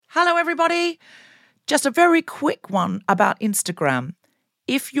Hello, everybody. Just a very quick one about Instagram.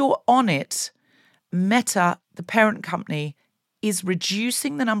 If you're on it, Meta, the parent company, is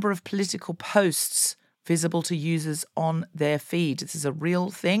reducing the number of political posts visible to users on their feed. This is a real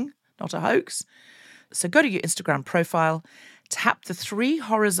thing, not a hoax. So go to your Instagram profile, tap the 3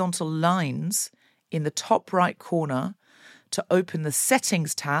 horizontal lines in the top right corner to open the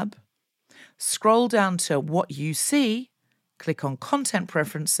Settings tab, scroll down to What You See, click on Content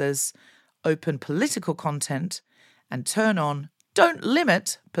Preferences, open Political Content, and turn on Don't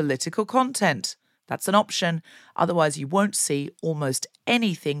Limit Political Content. That's an option. Otherwise, you won't see almost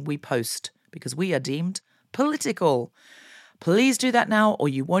anything we post because we are deemed political. Please do that now, or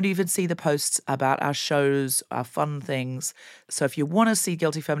you won't even see the posts about our shows, our fun things. So if you want to see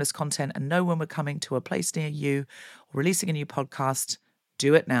Guilty Feminist content and know when we're coming to a place near you or releasing a new podcast,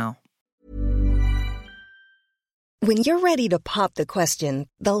 do it now. When you're ready to pop the question,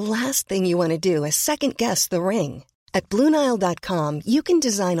 the last thing you want to do is second-guess the ring. At BlueNile.com, you can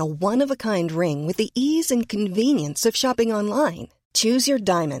design a one-of-a-kind ring with the ease and convenience of shopping online. Choose your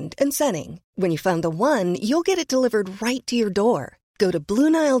diamond and setting. When you find the one, you'll get it delivered right to your door. Go to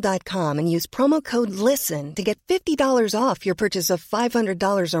BlueNile.com and use promo code LISTEN to get $50 off your purchase of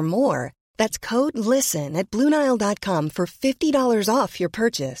 $500 or more. That's code LISTEN at BlueNile.com for $50 off your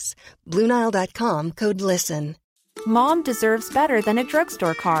purchase. BlueNile.com, code LISTEN. Mom deserves better than a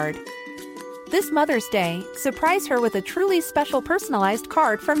drugstore card. This Mother's Day, surprise her with a truly special personalized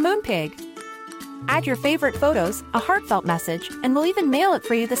card from Moonpig. Add your favorite photos, a heartfelt message, and we'll even mail it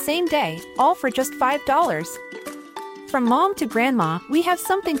for you the same day, all for just $5. From mom to grandma, we have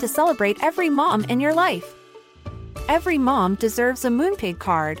something to celebrate every mom in your life. Every mom deserves a Moonpig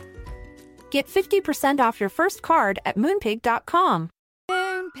card. Get 50% off your first card at Moonpig.com.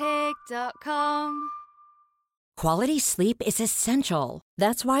 Moonpig.com. Quality sleep is essential.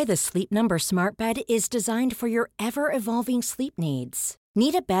 That's why the Sleep Number Smart Bed is designed for your ever-evolving sleep needs.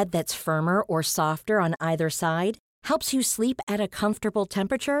 Need a bed that's firmer or softer on either side? Helps you sleep at a comfortable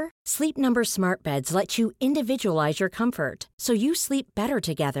temperature? Sleep Number Smart Beds let you individualize your comfort, so you sleep better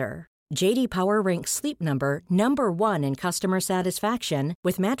together. J.D. Power ranks Sleep Number number 1 in customer satisfaction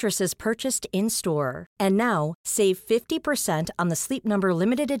with mattresses purchased in-store. And now, save 50% on the Sleep Number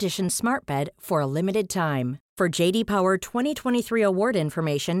Limited Edition Smart Bed for a limited time. For J.D. Power 2023 award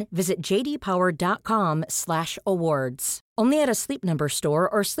information, visit jdpower.com/awards. Only at a Sleep Number store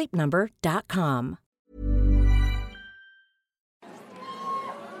or sleepnumber.com.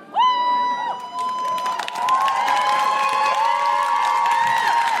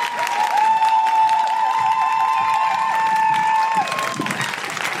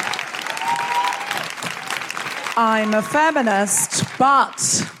 I'm a feminist,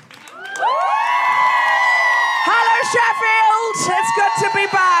 but... Hello, Sheffield! It's good to be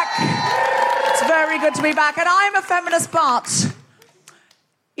back. It's very good to be back. And I'm a feminist, but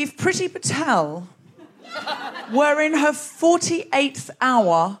if Priti Patel were in her 48th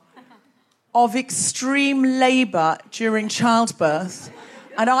hour of extreme labour during childbirth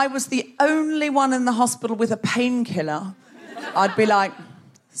and I was the only one in the hospital with a painkiller, I'd be like,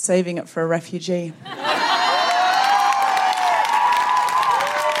 saving it for a refugee.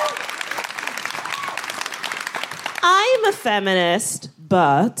 I'm a feminist,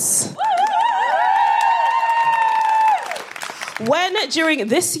 but when during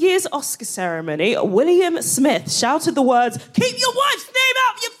this year's Oscar ceremony, William Smith shouted the words, "Keep your wife's name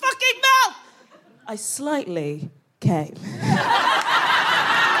out of your fucking mouth," I slightly came.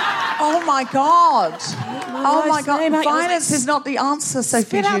 Oh my God. Oh my God. Violence is not the answer,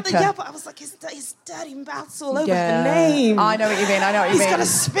 Sophie Duker. Yeah, but I was like, his dirty mouth's all over the name. I know what you mean. He's got to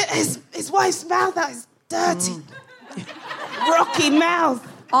spit his wife's mouth out. His dirty, rocky mouth.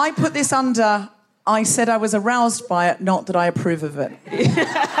 I put this under, I said I was aroused by it, not that I approve of it.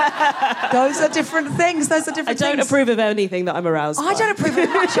 Those are different things. I don't approve of anything that I'm aroused by. I don't approve of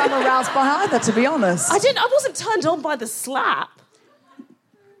much I'm aroused by either, to be honest. I wasn't turned on by the slap.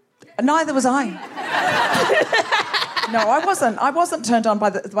 Neither was I. No, I wasn't. I wasn't turned on by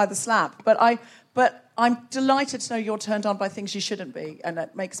the slap, but I'm delighted to know you're turned on by things you shouldn't be, and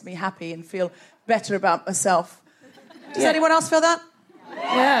it makes me happy and feel better about myself. Does anyone else feel that?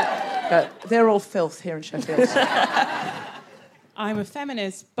 Yeah. But they're all filth here in Sheffield. I'm a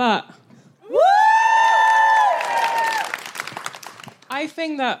feminist, but... Woo! I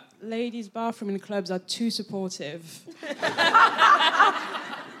think that ladies' bathroom in clubs are too supportive.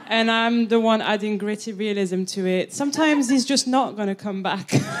 And I'm the one adding gritty realism to it. Sometimes he's just not going to come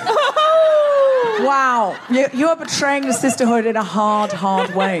back. Wow. You are betraying the sisterhood in a hard,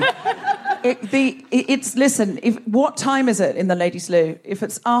 hard way. Listen, what time is it in the ladies' loo? If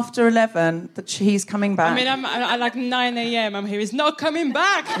it's after 11, that he's coming back. I mean, I'm like 9 a.m. I'm here. He's not coming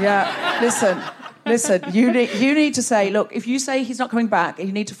back. Yeah, listen. You need to say, look, if you say he's not coming back,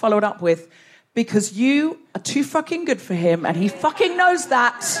 you need to follow it up with, because you are too fucking good for him, and he fucking knows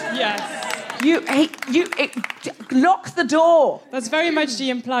that. Yes. Lock the door. That's very much the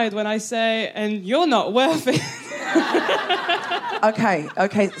implied when I say, and you're not worth it.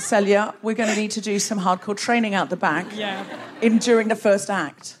 Okay, Celia, we're going to need to do some hardcore training out the back. Yeah. During the first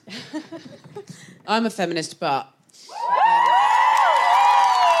act. I'm a feminist, but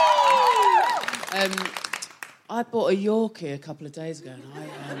I bought a Yorkie a couple of days ago, and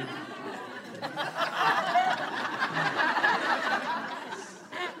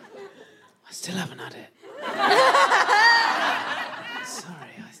I still haven't had it.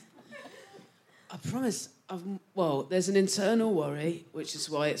 Sorry, I promise. There's an internal worry, which is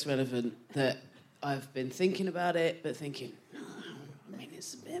why it's relevant, that I've been thinking about it, but thinking,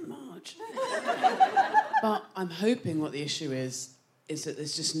 it's a bit much. But I'm hoping what the issue is that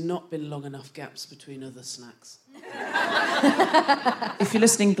there's just not been long enough gaps between other snacks. If you're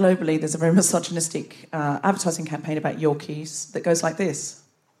listening globally, there's a very misogynistic advertising campaign about Yorkies that goes like this.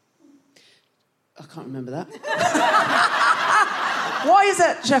 I can't remember that. What is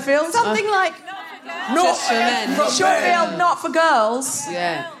it, Sheffield? Something like... Not for men. Sheffield, not for girls.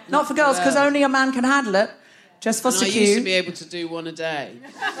 Yeah. Not for girls, because only a man can handle it. Just Fostekew. I used to be able to do one a day.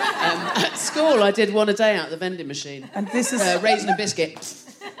 At school, I did one a day out of the vending machine. And this is... raisin and biscuit.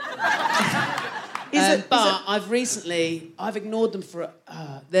 I've ignored them for...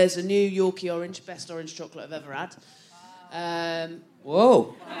 there's a new Yorkie orange, best orange chocolate I've ever had.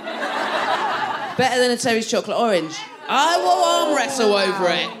 Whoa. Better than a Terry's chocolate orange. I will arm wrestle over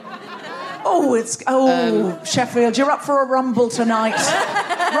it. Sheffield, you're up for a rumble tonight.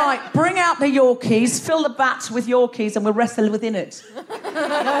 Right, bring out the Yorkies, fill the bat with Yorkies, and we'll wrestle within it.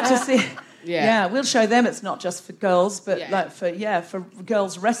 To see... Yeah, we'll show them it's not just for girls, but for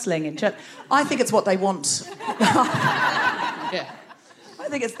girls wrestling in general. I think it's what they want. Yeah. I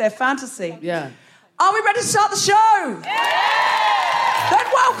think it's their fantasy. Yeah. Are we ready to start the show? Then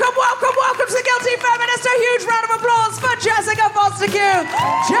welcome to Guilty Feminist. A huge round of applause for Jessica Fostekew,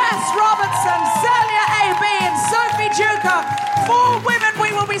 Jess Robertson, Celia A.B. and Sophie Duker. 4 women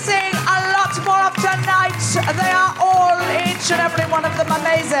we will be seeing a lot more of tonight. They are all, each and every one of them,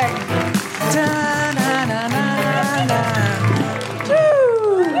 amazing.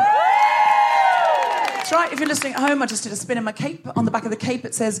 That's right, if you're listening at home, I just did a spin in my cape. On the back of the cape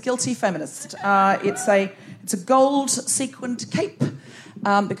it says Guilty Feminist. It's a gold sequined cape.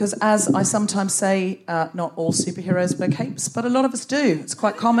 Because, as I sometimes say, not all superheroes wear capes, but a lot of us do. It's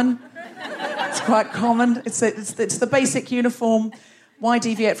quite common. It's the basic uniform. Why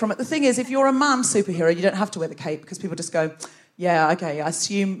deviate from it? The thing is, if you're a man superhero, you don't have to wear the cape, because people just go, yeah, okay, I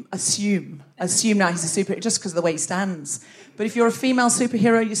assume now he's a superhero just because of the way he stands. But if you're a female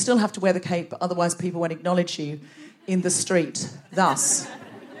superhero, you still have to wear the cape, otherwise people won't acknowledge you in the street. Thus...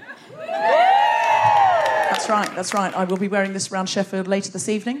 That's right. I will be wearing this around Sheffield later this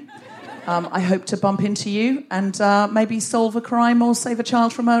evening. I hope to bump into you and maybe solve a crime or save a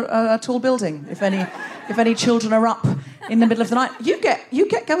child from a tall building. If any children are up in the middle of the night, you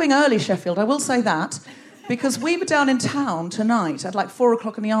get going early, Sheffield. I will say that, because we were down in town tonight at like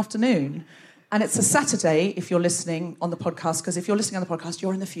 4:00 in the afternoon, and it's a Saturday. If you're listening on the podcast, because if you're listening on the podcast,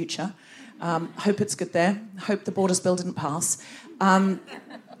 you're in the future. Hope it's good there. Hope the Borders Bill didn't pass.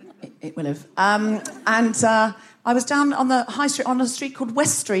 It will have. I was down on the high street, on a street called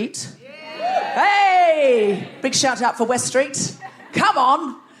West Street. Yeah. Hey! Big shout out for West Street. Come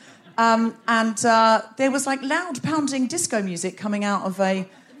on! There was like loud pounding disco music coming out of a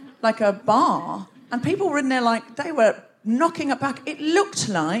bar, and people were in there like they were knocking it back. It looked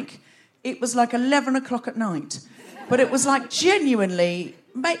like it was like 11 o'clock at night, but it was like genuinely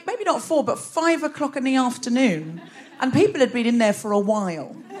maybe not 4, but 5 o'clock in the afternoon, and people had been in there for a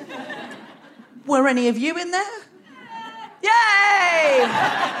while. Were any of you in there? Yay!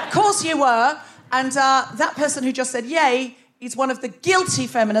 Of course you were. And that person who just said yay is one of the guilty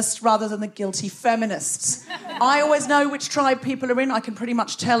feminists rather than the guilty feminists. I always know which tribe people are in. I can pretty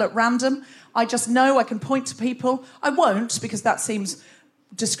much tell at random. I just know I can point to people. I won't, because that seems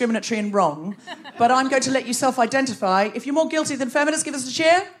discriminatory and wrong. But I'm going to let you self-identify. If you're more guilty than feminist, give us a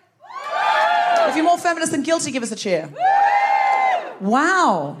cheer. If you're more feminist than guilty, give us a cheer.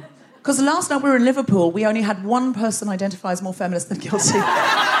 Wow. Because last night we were in Liverpool, we only had one person identify as more feminist than guilty.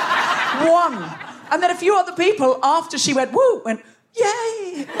 One. And then a few other people, after she went, woo, went,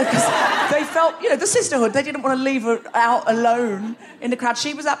 yay! Because they felt, the sisterhood. They didn't want to leave her out alone in the crowd.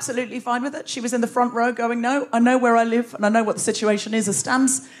 She was absolutely fine with it. She was in the front row going, no, I know where I live and I know what the situation is as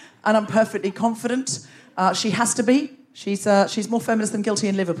stands, and I'm perfectly confident. She has to be. She's more feminist than guilty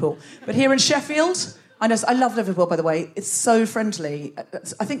in Liverpool. But here in Sheffield, I love Liverpool, by the way. It's so friendly.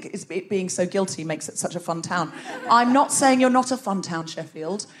 I think it being so guilty makes it such a fun town. I'm not saying you're not a fun town,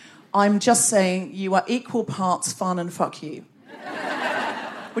 Sheffield. I'm just saying you are equal parts fun and fuck you.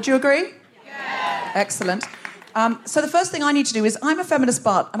 Would you agree? Yeah. Excellent. So the first thing I need to do is, I'm a feminist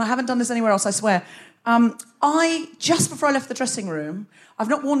butt, and I haven't done this anywhere else, I swear. Just before I left the dressing room, I've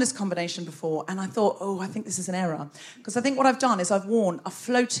not worn this combination before, and I thought, I think this is an error. Because I think what I've done is I've worn a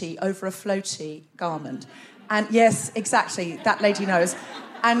floaty over a floaty garment. And yes, exactly, that lady knows.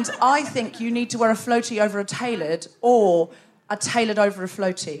 And I think you need to wear a floaty over a tailored, or a tailored over a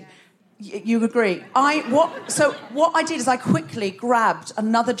floaty. You agree? So what I did is I quickly grabbed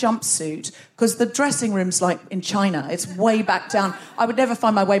another jumpsuit, because the dressing room's like in China. It's way back down. I would never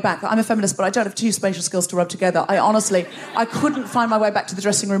find my way back. I'm a feminist, but I don't have two spatial skills to rub together. I couldn't find my way back to the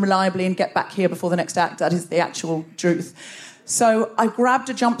dressing room reliably and get back here before the next act. That is the actual truth. So I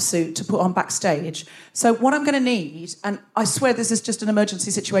grabbed a jumpsuit to put on backstage. So what I'm going to need, and I swear this is just an emergency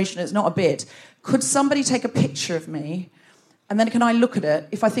situation, it's not a bit, could somebody take a picture of me? And then can I look at it?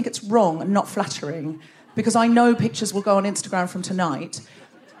 If I think it's wrong and not flattering, because I know pictures will go on Instagram from tonight,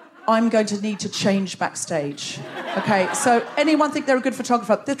 I'm going to need to change backstage. Okay, so anyone think they're a good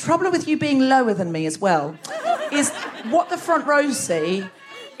photographer? The trouble with you being lower than me as well is what the front row see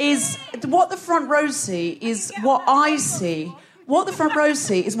is what I see. What the front row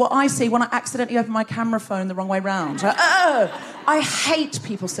see is what I see when I accidentally open my camera phone the wrong way round. I hate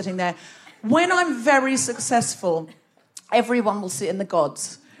people sitting there. When I'm very successful, everyone will sit in the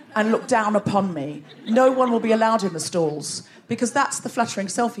gods and look down upon me. No one will be allowed in the stalls, because that's the flattering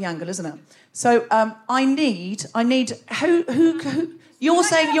selfie angle, isn't it? So I need. Who? You're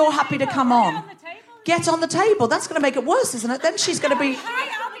saying you're happy to come on. Get on the table. That's going to make it worse, isn't it? Then she's going to be.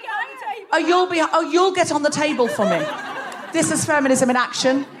 You'll get on the table for me. This is feminism in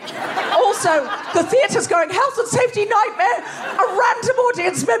action. Also, the theatre's going health and safety nightmare. A random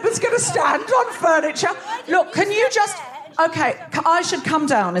audience member's going to stand on furniture. Look, can you just... Okay, I should come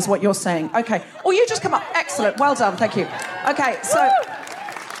down, is what you're saying. Okay. Or you just come up. Excellent. Well done. Thank you. Okay, so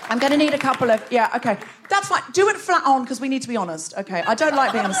I'm going to need a couple of... Yeah, okay. That's fine. Do it flat on, because we need to be honest. Okay, I don't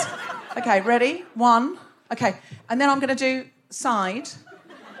like being honest. Okay, ready? 1. Okay. And then I'm going to do side.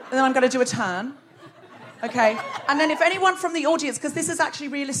 And then I'm going to do a turn. Okay, and then if anyone from the audience, because this is actually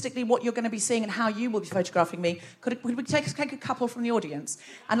realistically what you're going to be seeing and how you will be photographing me, could we take a couple from the audience?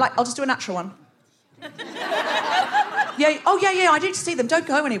 And I'll just do a natural one. Yeah, I need to see them. Don't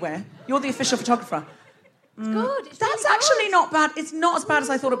go anywhere. You're the official photographer. It's good. That's actually not bad. It's not as bad as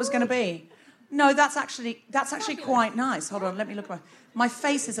I thought it was going to be. No, that's actually quite nice. Hold on, let me look. My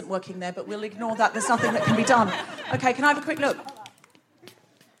face isn't working there, but we'll ignore that. There's nothing that can be done. Okay, can I have a quick look?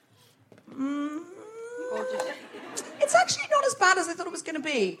 It's actually not as bad as I thought it was going to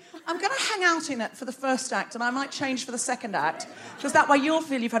be. I'm going to hang out in it for the first act, and I might change for the second act, because that way you'll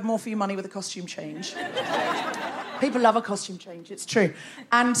feel you've had more for your money with a costume change. People love a costume change, it's true.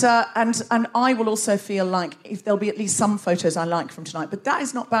 And I will also feel like if there'll be at least some photos I like from tonight, but that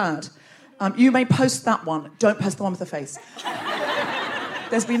is not bad. You may post that one. Don't post the one with the face.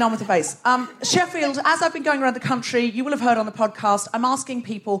 There's been none with the face. Sheffield, as I've been going around the country, you will have heard on the podcast, I'm asking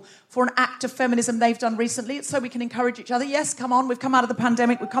people for an act of feminism they've done recently. It's so we can encourage each other. Yes, come on, we've come out of the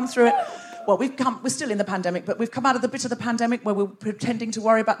pandemic, we've come through it. Well, we're still in the pandemic, but we've come out of the bit of the pandemic where we're pretending to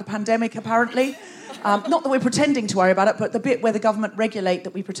worry about the pandemic, apparently. Not that we're pretending to worry about it, but the bit where the government regulate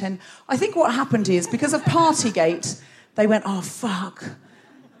that we pretend. I think what happened is, because of Partygate, they went, oh, fuck.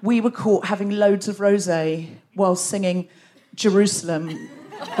 We were caught having loads of rosé while singing Jerusalem,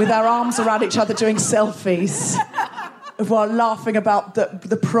 with our arms around each other doing selfies while laughing about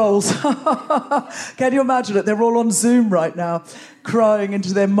the proles. Can you imagine it? They're all on Zoom right now, crying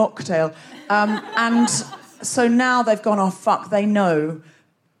into their mocktail. And so now they've gone, oh, fuck, they know.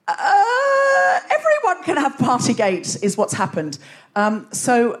 Everyone can have Partygate, is what's happened.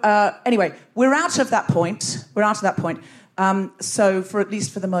 Anyway, we're out of that point. So for at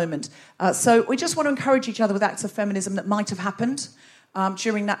least for the moment. So we just want to encourage each other with acts of feminism that might have happened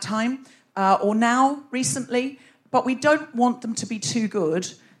during that time or now, recently. But we don't want them to be too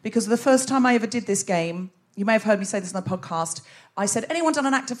good, because the first time I ever did this game, you may have heard me say this on the podcast. I said, anyone done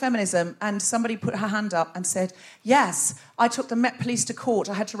an act of feminism? And somebody put her hand up and said, yes, I took the Met Police to court.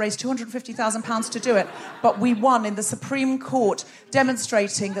 I had to raise £250,000 to do it. But we won in the Supreme Court,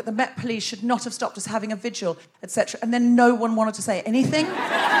 demonstrating that the Met Police should not have stopped us having a vigil, etc. And then no one wanted to say anything.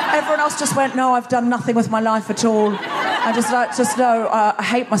 Everyone else just went, no, I've done nothing with my life at all. I I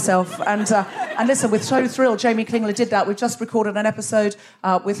hate myself. And listen, we're so thrilled Jamie Klingler did that. We've just recorded an episode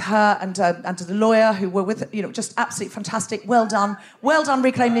with her and the lawyer who were with, just absolutely fantastic. Well done. Well done,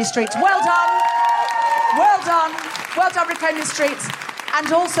 Reclaim These Streets. Well done. Well done. Well done, Reclaim These Streets.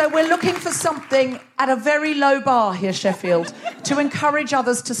 And also, we're looking for something at a very low bar here, Sheffield, to encourage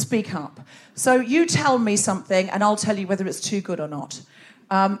others to speak up. So you tell me something, and I'll tell you whether it's too good or not.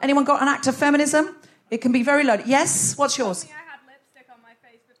 Anyone got an act of feminism? It can be very low. Yes? What's yours? I had lipstick on my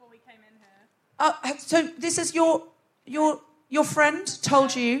face before we came in here. So this is your friend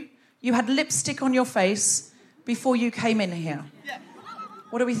told you had lipstick on your face before you came in here. Yeah.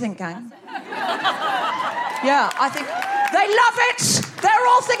 What do we think, gang? Yeah, I think they love it. They're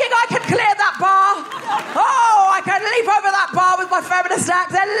all thinking I can clear that bar. Oh, I can leap over that bar with my feminist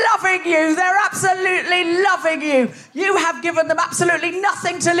act. They're loving you. They're absolutely loving you. You have given them absolutely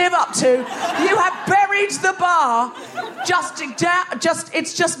nothing to live up to. You have buried the bar.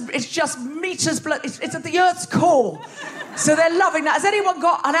 It's just meters below. It's at the Earth's core. So they're loving that. Has anyone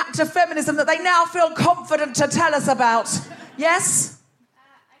got an act of feminism that they now feel confident to tell us about? Yes?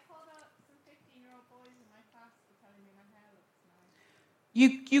 I called out some 15-year-old boys in my class for telling me my hair looks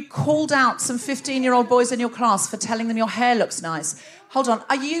nice. You called out some 15-year-old boys in your class for telling them your hair looks nice. Hold on.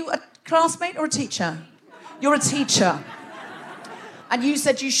 Are you a classmate or a teacher? You're a teacher. And you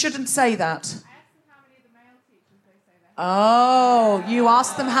said you shouldn't say that. Oh, you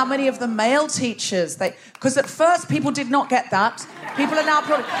asked them how many of the male teachers because at first people did not get that. People are now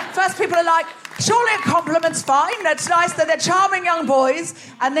first people are like, surely a compliment's fine. That's nice that they're charming young boys,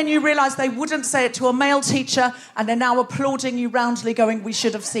 and then you realise they wouldn't say it to a male teacher, and they're now applauding you roundly, going, "We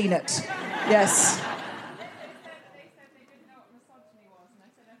should have seen it." Yes. They said they didn't know what misogyny was, and I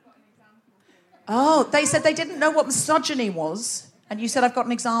said I've got an example for you. Oh, they said they didn't know what misogyny was, and you said I've got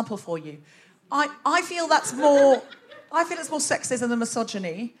an example for you. I feel that's more. I feel it's more sexism than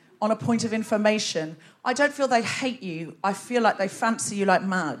misogyny on a point of information. I don't feel they hate you. I feel like they fancy you like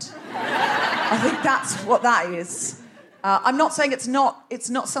mad. I think that's what that is. I'm not saying it's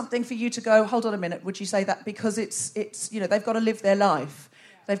not something for you to go, hold on a minute, would you say that? Because it's they've got to live their life.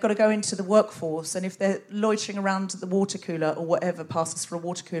 They've got to go into the workforce, and if they're loitering around the water cooler or whatever passes for a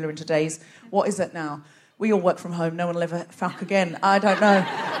water cooler in today's, what is it now? We all work from home, no one will ever fuck again. I don't know.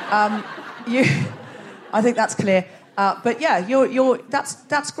 I think that's clear. But yeah,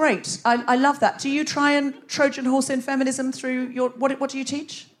 that's great. I love that. Do you try and Trojan horse in feminism through your... What do you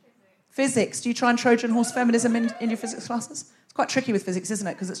teach? Physics. Do you try and Trojan horse feminism in your physics classes? It's quite tricky with physics, isn't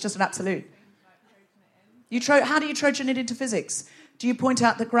it? Because it's just an absolute. How do you Trojan it into physics? Do you point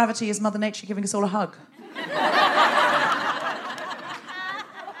out that gravity is Mother Nature giving us all a hug?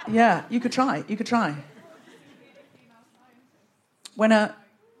 Yeah, you could try.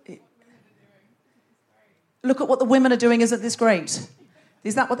 Look at what the women are doing, isn't this great?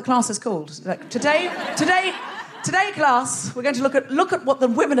 Is that what the class is called? Like, today, class, we're going to look at what the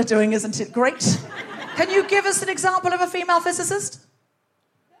women are doing, isn't it great? Can you give us an example of a female physicist?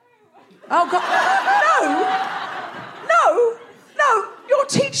 Oh, God. No. You're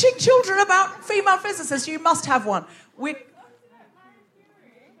teaching children about female physicists. You must have one.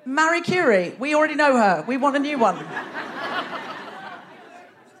 Marie Curie. We already know her. We want a new one.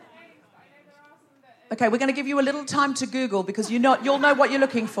 Okay, we're going to give you a little time to Google because you'll know what you're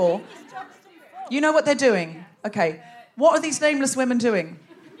looking for. You know what they're doing. Okay. What are these nameless women doing?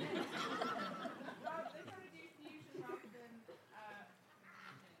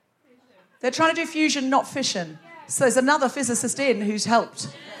 They're trying to do fusion, not fission. So there's another physicist in who's helped.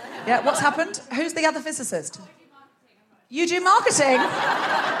 Yeah, what's happened? Who's the other physicist? You do marketing?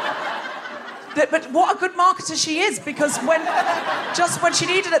 But what a good marketer she is, because when she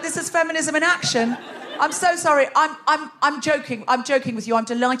needed it, this is feminism in action. I'm so sorry. I'm joking. I'm joking with you. I'm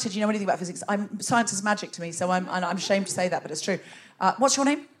delighted you know anything about physics. Science is magic to me, so I'm ashamed to say that, but it's true. What's your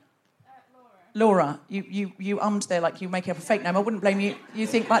name? Laura. You ummed there like you making up a fake name. I wouldn't blame you.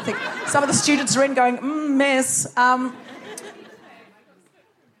 Might think some of the students are in going, miss.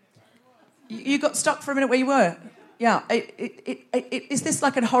 You got stuck for a minute where you were. Yeah. Is this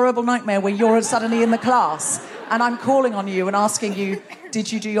like a horrible nightmare where you're suddenly in the class and I'm calling on you and asking you,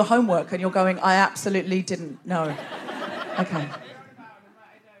 did you do your homework? And you're going, I absolutely didn't know. Okay.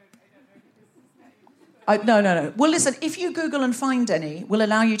 No. Well, listen, if you Google and find any, we'll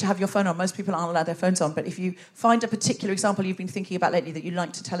allow you to have your phone on. Most people aren't allowed their phones on, but if you find a particular example you've been thinking about lately that you'd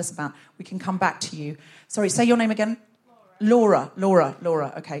like to tell us about, we can come back to you. Sorry, say your name again. Laura.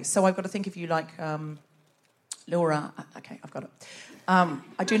 Okay, so I've got to think of you like Laura. Okay, I've got it.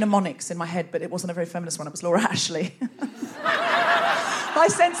 I do mnemonics in my head, but it wasn't a very feminist one. It was Laura Ashley. I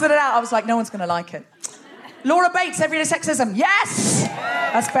censored it out. I was like, no one's going to like it. Laura Bates, Everyday Sexism. Yes!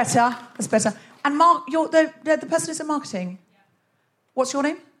 That's better. And Mark, you're the person who's in marketing. Yeah. What's your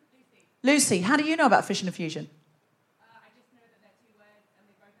name? Lucy. How do you know about fission and fusion? I just know that they're two words and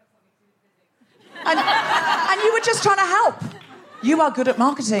they both have something to do with physics. And you were just trying to help. You are good at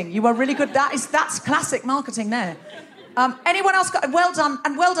marketing. You are really good. That's classic marketing there. Anyone else got... Well done,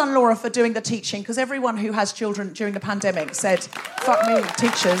 Laura, for doing the teaching, because everyone who has children during the pandemic said, fuck me,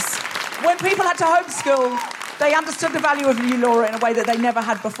 teachers. When people had to homeschool, they understood the value of you, Laura, in a way that they never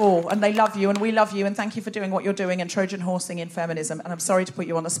had before, and they love you, and we love you, and thank you for doing what you're doing and Trojan horsing in feminism, and I'm sorry to put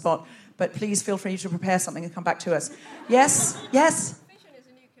you on the spot, but please feel free to prepare something and come back to us. Yes? Fission is a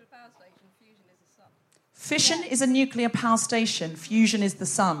nuclear power station, fusion is the sun. Fission is a nuclear power station, fusion is the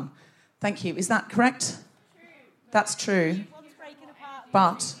sun. Thank you. Is that correct? That's true.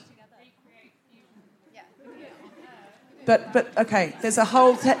 But okay, there's a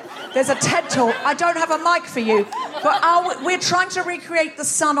TED talk. I don't have a mic for you, but we're trying to recreate the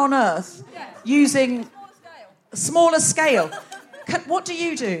sun on Earth using a smaller scale. What do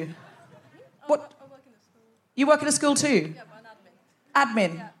you do? What? I work in a school. You work in a school too? Yeah, but I'm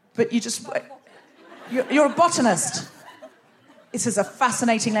Admin, yeah. But you just... You're a botanist. This is a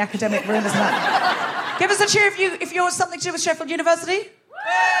fascinatingly academic room, isn't it? Give us a cheer if you're something to do with Sheffield University.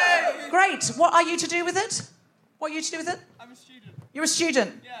 Hey! Great. What are you to do with it? What are you to do with it? I'm a student. You're a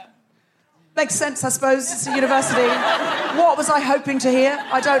student? Yeah. Makes sense, I suppose. It's a university. What was I hoping to hear?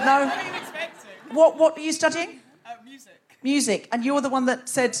 I don't know. What are you expecting? What are you studying? Music. Music. And you're the one that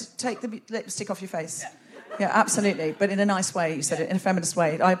said, take the lipstick off your face. Yeah, absolutely. But in a nice way, you said it, in a feminist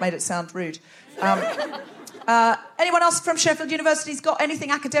way. I made it sound rude. Anyone else from Sheffield University's got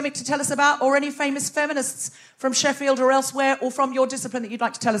anything academic to tell us about, or any famous feminists from Sheffield or elsewhere, or from your discipline that you'd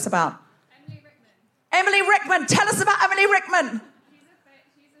like to tell us about? Emily Rickman. Tell us about Emily Rickman. She's a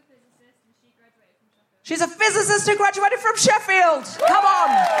physicist and she graduated from Sheffield. She's a physicist who graduated from Sheffield. Come on.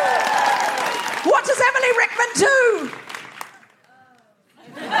 What does Emily Rickman do?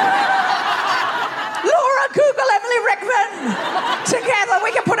 Laura, Google Emily Rickman. Together,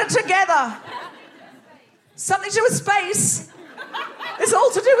 we can put it together. Something to do with space. It's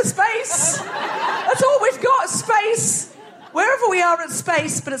all to do with space. That's all we've got, space. Wherever we are at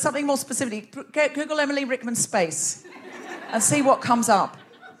space, but it's something more specifically. Google Emily Rickman space and see what comes up.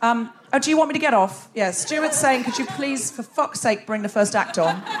 Do you want me to get off? Yeah, Stuart's saying, could you please, for fuck's sake, bring the first act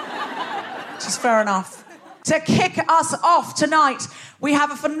on? Which is fair enough. To kick us off tonight, we have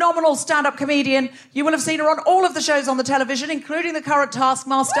a phenomenal stand-up comedian. You will have seen her on all of the shows on the television, including the current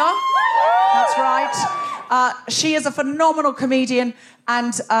Taskmaster. That's right. She is a phenomenal comedian,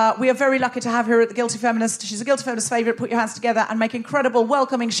 and we are very lucky to have her at the Guilty Feminist. She's a Guilty Feminist favourite. Put your hands together and make incredible,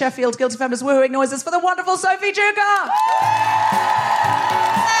 welcoming Sheffield Guilty Feminist woohooing noises for the wonderful Sophie Juga.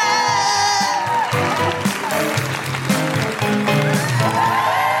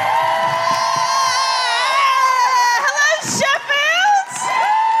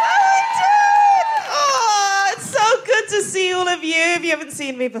 To see all of you. If you haven't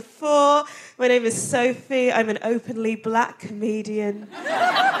seen me before, my name is Sophie. I'm an openly black comedian.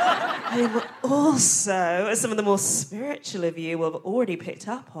 I'm also, as some of the more spiritual of you will have already picked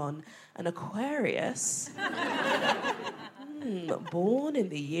up on, an Aquarius. Born in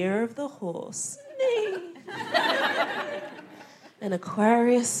the year of the horse. An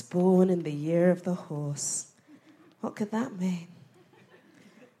Aquarius born in the year of the horse. What could that mean?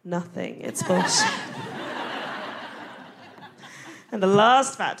 Nothing. It's bullshit. And the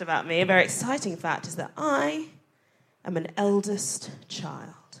last fact about me, a very exciting fact, is that I am an eldest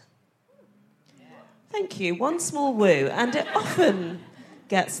child. Thank you. One small woo. And it often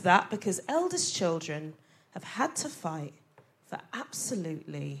gets that because eldest children have had to fight for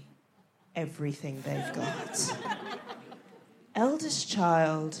absolutely everything they've got. Eldest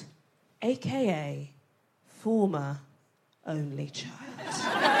child, a.k.a. former only child.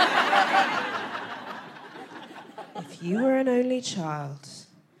 If you were an only child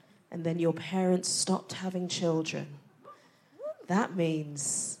and then your parents stopped having children, that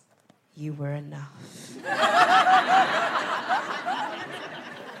means you were enough.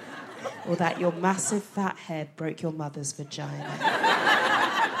 Or that your massive fat head broke your mother's vagina.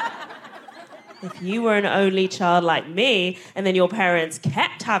 If you were an only child like me, and then your parents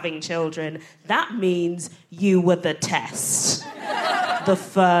kept having children, that means you were the test. The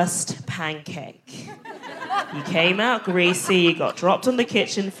first pancake. You came out greasy, you got dropped on the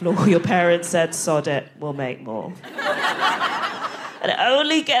kitchen floor, your parents said, sod it, we'll make more. And it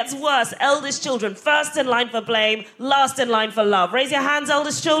only gets worse. Eldest children, first in line for blame, last in line for love. Raise your hands,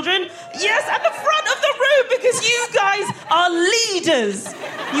 eldest children. Yes, at the front of the room, because you guys are leaders.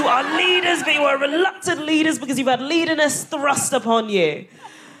 You are leaders, but you are reluctant leaders because you've had leaderness thrust upon you.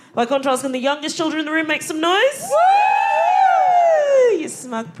 By contrast, can the youngest children in the room make some noise? Woo! You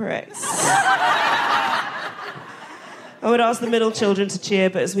smug pricks. I would ask the middle children to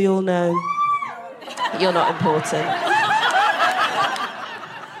cheer, but as we all know, you're not important.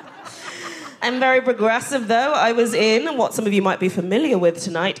 I'm very progressive, though. I was in what some of you might be familiar with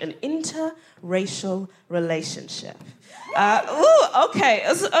tonight, an interracial relationship. Okay,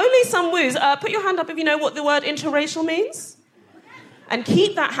 only some woos. Put your hand up if you know what the word interracial means. And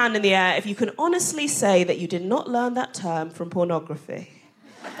keep that hand in the air if you can honestly say that you did not learn that term from pornography.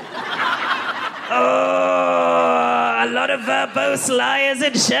 Oh, a lot of verbose liars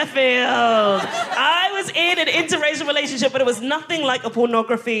in Sheffield. I was in an interracial relationship, but it was nothing like a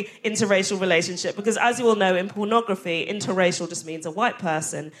pornography interracial relationship, because as you all know, in pornography, interracial just means a white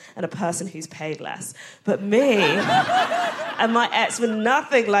person and a person who's paid less. But me and my ex were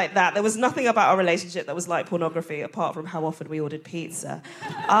nothing like that. There was nothing about our relationship that was like pornography, apart from how often we ordered pizza.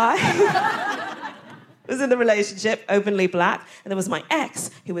 I was in the relationship, openly black, and there was my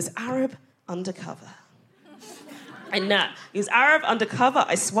ex, who was Arab, undercover. I know. He was Arab, undercover.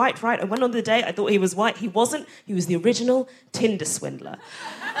 I swiped right. I went on the date. I thought he was white. He wasn't. He was the original Tinder swindler.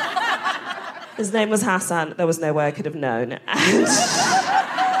 His name was Hassan. There was no way I could have known. And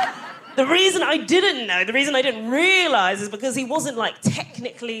the reason I didn't know, the reason I didn't realise is because he wasn't, like,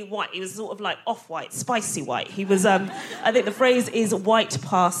 technically white. He was sort of, like, off-white, spicy white. He was, I think the phrase is white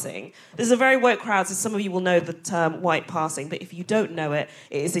passing. This is a very woke crowd, so some of you will know the term white passing, but if you don't know it,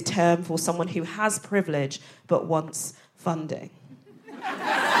 it is a term for someone who has privilege but wants funding.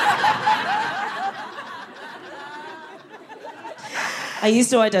 I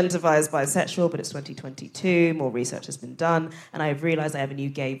used to identify as bisexual, but it's 2022, more research has been done, and I have realised I have a new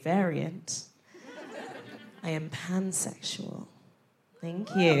gay variant. I am pansexual.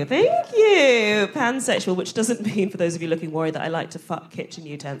 Thank you. Pansexual, which doesn't mean, for those of you looking worried, that I like to fuck kitchen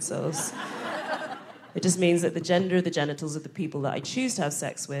utensils. It just means that the gender of the genitals of the people that I choose to have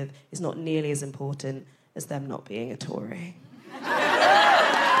sex with is not nearly as important as them not being a Tory.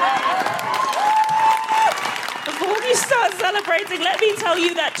 Before you start celebrating, let me tell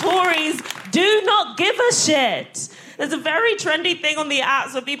you that Tories do not give a shit. There's a very trendy thing on the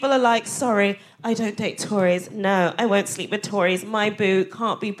apps where people are like, sorry, I don't date Tories. No, I won't sleep with Tories. My boo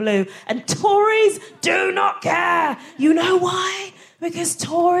can't be blue. And Tories do not care. You know why? Because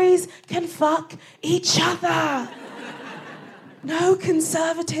Tories can fuck each other. No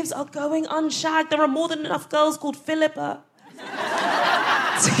conservatives are going unshagged. There are more than enough girls called Philippa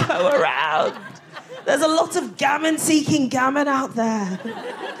to go around. There's a lot of gammon-seeking gammon out there.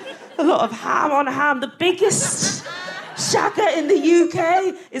 A lot of ham on ham. The biggest shagger in the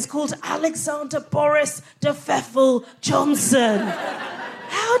UK is called Alexander Boris de Pfeffel Johnson.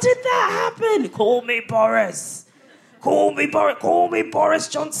 How did that happen? Call me Boris. Call me Boris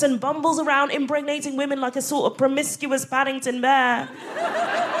Johnson. Bumbles around impregnating women like a sort of promiscuous Paddington bear.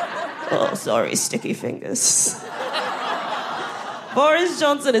 Oh, sorry, sticky fingers. Boris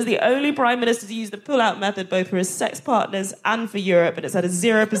Johnson is the only prime minister to use the pull-out method both for his sex partners and for Europe, and it's had a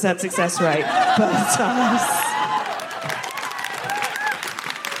 0% success rate both times.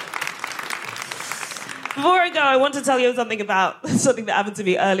 Before I go, I want to tell you something about something that happened to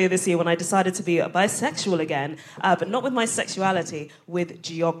me earlier this year when I decided to be bisexual again, but not with my sexuality, with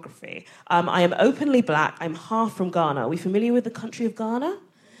geography. I am openly black. I'm half from Ghana. Are we familiar with the country of Ghana?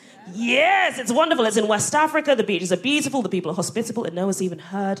 Yes, it's wonderful. It's in West Africa. The beaches are beautiful. The people are hospitable. And no one's even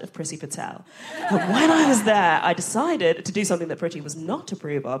heard of Prissy Patel. And when I was there, I decided to do something that Prissy was not to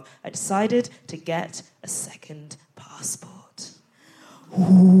approve of. I decided to get a second passport.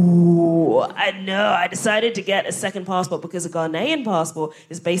 Ooh, I know. I decided to get a second passport because a Ghanaian passport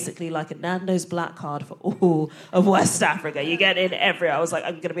is basically like a Nando's black card for all of West Africa. You get in everywhere. I was like,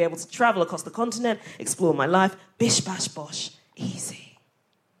 I'm going to be able to travel across the continent, explore my life. Bish, bash, bosh. Easy.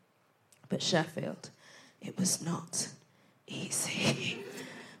 But Sheffield, it was not easy.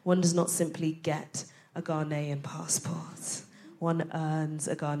 One does not simply get a Ghanaian passport. One earns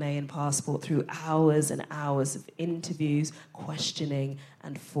a Ghanaian passport through hours and hours of interviews, questioning,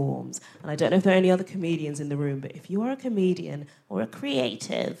 and forms. And I don't know if there are any other comedians in the room, but if you are a comedian or a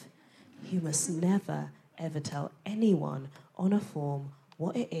creative, You must never, ever tell anyone on a form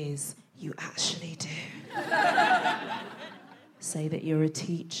what it is you actually do. Say that you're a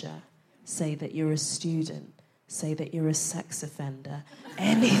teacher. Say that you're a student. Say that you're a sex offender.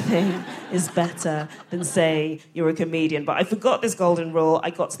 Anything is better than saying you're a comedian. But I forgot this golden rule. I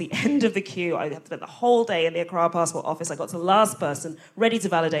got to the end of the queue. I had spent the whole day in the Accra passport office. I got to the last person ready to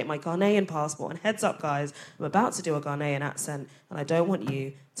validate my Ghanaian passport. And heads up, guys, I'm about to do a Ghanaian accent, and I don't want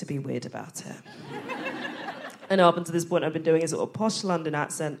you to be weird about it. And up until this point, I've been doing a sort of posh London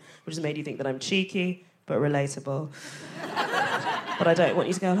accent, which has made you think that I'm cheeky, but relatable. But I don't want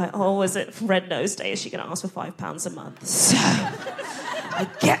you to go like, oh, is it Red Nose Day? Is she going to ask for £5 a month? So I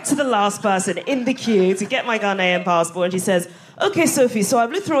get to the last person in the queue to get my Ghanaian passport, and she says, okay, Sophie, so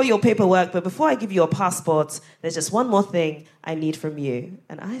I've looked through all your paperwork, but before I give you your passport, there's just one more thing I need from you.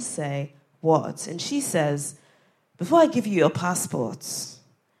 And I say, what? And she says, before I give you your passport,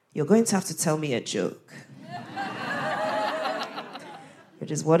 you're going to have to tell me a joke. Which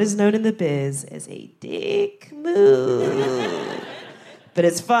is what is known in the biz as a dick move. But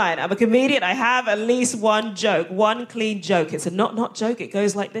it's fine. I'm a comedian. I have at least one joke, one clean joke. It's a knock-knock joke. It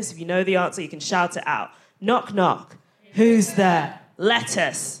goes like this. If you know the answer, you can shout it out. Knock, knock. Who's there?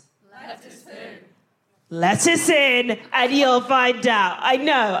 Lettuce. Lettuce in. Lettuce in, and you'll find out. I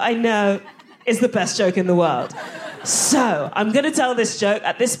know. It's the best joke in the world. So, I'm going to tell this joke.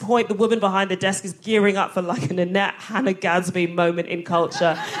 At this point, the woman behind the desk is gearing up for like an Annette Hannah Gadsby moment in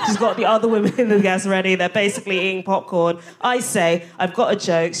culture. She's got the other women in the desk ready. They're basically eating popcorn. I say, I've got a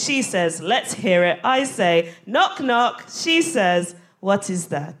joke. She says, let's hear it. I say, knock, knock. She says, what is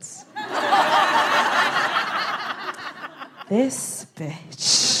that? This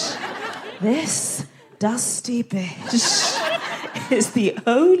bitch. This dusty bitch is the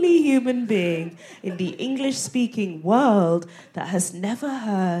only human being in the English-speaking world that has never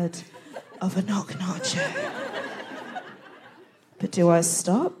heard of a knock-knock joke. But do I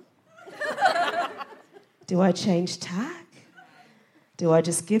stop? Do I change tack? Do I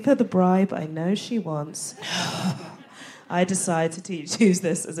just give her the bribe I know she wants? No. I decide to use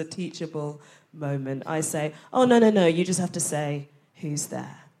this as a teachable moment. I say, oh, no, you just have to say, who's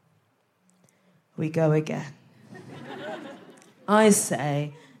there? We go again. I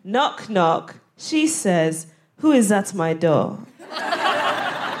say, knock, knock. She says, who is at my door?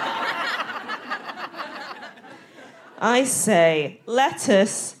 I say,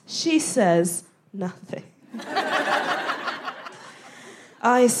 lettuce. She says, nothing.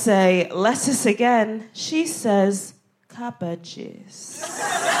 I say, lettuce again. She says, cabbages.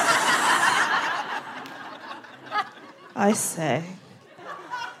 I say,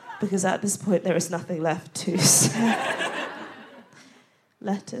 because at this point there is nothing left to say.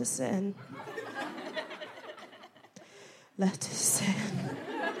 Let us in. Let us in.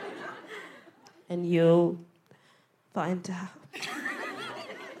 And you'll find out.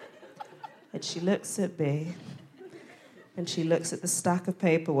 And she looks at me. And she looks at the stack of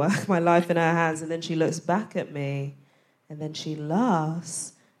paperwork, my life in her hands, and then she looks back at me. And then she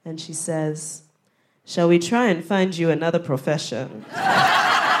laughs. And she says, shall we try and find you another profession?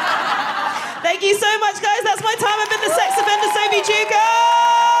 Thank you so much, guys. That's my time. I've been the sex offender, Sophie Chuka.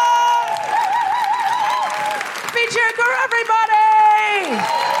 Chuka, everybody!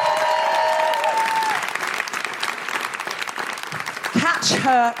 Catch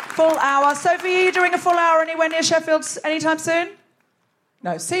her full hour. Sophie, are you doing a full hour anywhere near Sheffield anytime soon?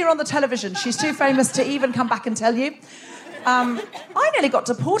 No, see her on the television. She's too famous to even come back and tell you. I nearly got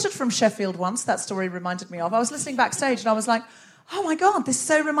deported from Sheffield once. That story reminded me of. I was listening backstage and I was like, oh my God, this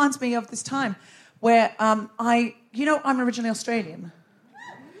so reminds me of this time where I'm originally Australian.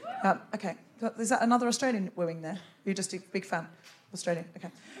 Okay. Is that another Australian wooing there? You're just a big fan of Australian? Okay.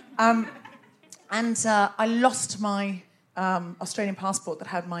 I lost my Australian passport that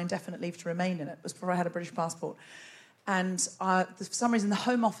had my indefinite leave to remain in it. It was before I had a British passport. And for some reason, the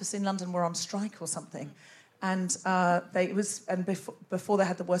Home Office in London were on strike or something. And before they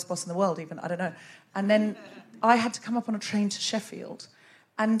had the worst boss in the world, even, I don't know. And then I had to come up on a train to Sheffield.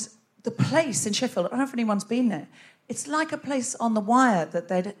 And the place in Sheffield, I don't know if anyone's been there, it's like a place on The Wire that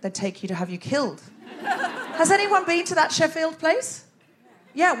they'd take you to have you killed. Has anyone been to that Sheffield place?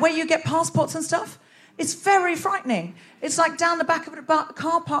 Yeah, where you get passports and stuff? It's very frightening. It's like down the back of a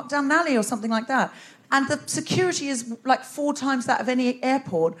car park down an alley or something like that. And the security is like 4 times that of any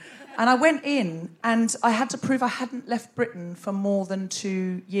airport. And I went in and I had to prove I hadn't left Britain for more than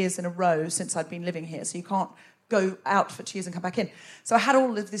 2 years in a row since I'd been living here. So you can't go out for 2 years and come back in. So I had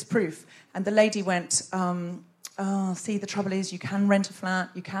all of this proof. And the lady went, see, the trouble is you can rent a flat,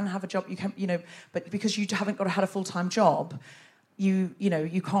 you can have a job, but because you haven't had a full-time job,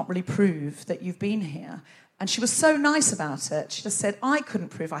 you can't really prove that you've been here. And she was so nice about it. She just said, I couldn't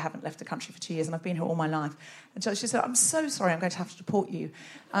prove I haven't left the country for 2 years and I've been here all my life. And so she said, I'm so sorry, I'm going to have to deport you.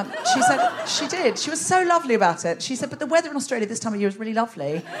 She said, she did. She was so lovely about it. She said, but the weather in Australia this time of year is really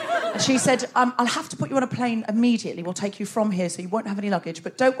lovely. And she said, I'll have to put you on a plane immediately. We'll take you from here so you won't have any luggage.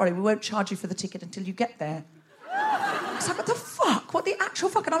 But don't worry, we won't charge you for the ticket until you get there. I was like, what the fuck? What the actual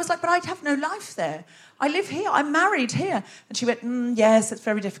fuck? And I was like, but I have no life there. I live here. I'm married here. And she went, yes, it's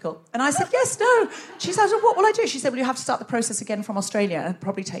very difficult. And I said, yes, no. She said, what will I do? She said, well, you have to start the process again from Australia and it'll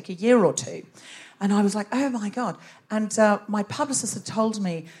probably take a year or two. And I was like, oh, my God. And my publicist had told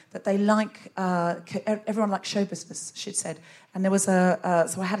me that they like, everyone likes show business, she'd said. And there was so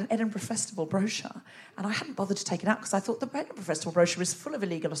I had an Edinburgh Festival brochure. And I hadn't bothered to take it out because I thought the Edinburgh Festival brochure is full of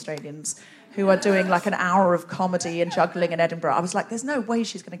illegal Australians who are doing like an hour of comedy and juggling in Edinburgh. I was like, there's no way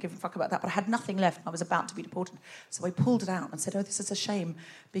she's going to give a fuck about that. But I had nothing left and I was about to be deported. So I pulled it out and said, oh, this is a shame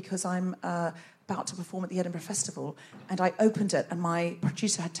because I'm about to perform at the Edinburgh Festival. And I opened it and my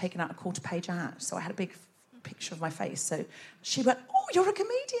producer had taken out a quarter-page ad. So I had a big picture of my face. So she went, oh, you're a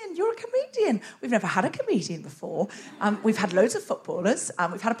comedian. We've never had a comedian before. We've had loads of footballers.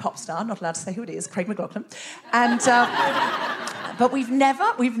 We've had a pop star, not allowed to say who it is, Craig McLachlan. And but we've never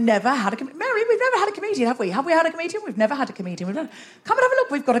had a comedian. Mary, we've never had a comedian, have we? Have we had a comedian? We've never had a comedian. Come and have a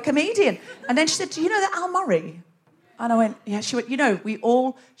look, we've got a comedian. And then she said, do you know that Al Murray? And I went, yeah. She went, we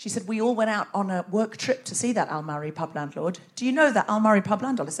all went out on a work trip to see that Al Murray pub landlord. Do you know that Al Murray pub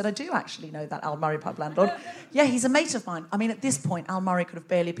landlord? I said, I do actually know that Al Murray pub landlord. Yeah, he's a mate of mine. I mean, at this point, Al Murray could have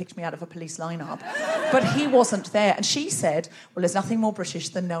barely picked me out of a police lineup. But he wasn't there. And she said, well, there's nothing more British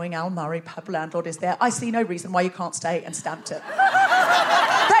than knowing Al Murray pub landlord is there. I see no reason why you can't stay, and stamped it.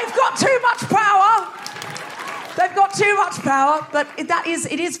 They've got too much power. They've got too much power, but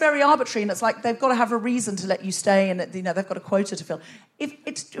it is very arbitrary, and it's like they've got to have a reason to let you stay, and they've got a quota to fill.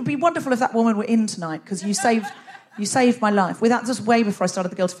 It would be wonderful if that woman were in tonight, because you saved my life. This was way before I started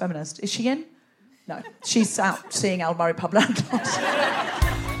The Guilty Feminist. Is she in? No, she's out seeing Al Murray pub landlord.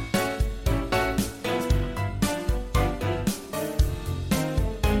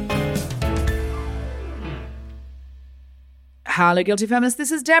 Hello, Guilty Feminists. This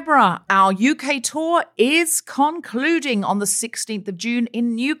is Deborah. Our UK tour is concluding on the 16th of June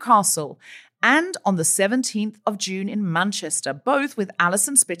in Newcastle and on the 17th of June in Manchester, both with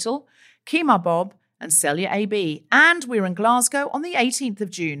Alison Spittle, Kemah Bob and Celia AB. And we're in Glasgow on the 18th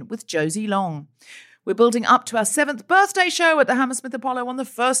of June with Josie Long. We're building up to our 7th birthday show at the Hammersmith Apollo on the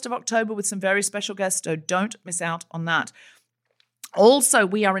 1st of October with some very special guests, so don't miss out on that. Also,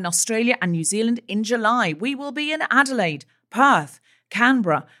 we are in Australia and New Zealand in July. We will be in Adelaide, Perth,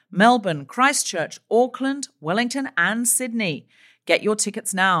 Canberra, Melbourne, Christchurch, Auckland, Wellington and Sydney. Get your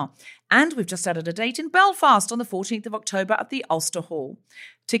tickets now. And we've just added a date in Belfast on the 14th of October at the Ulster Hall.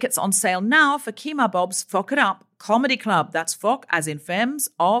 Tickets on sale now for Kemah Bob's Fock It Up Comedy Club. That's Fock as in Femmes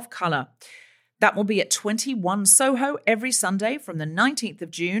of Colour. That will be at 21 Soho every Sunday from the 19th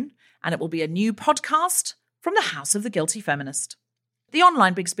of June. And it will be a new podcast from the House of the Guilty Feminist. The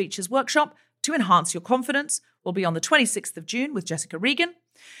online Big Speeches workshop to enhance your confidence will be on the 26th of June with Jessica Regan.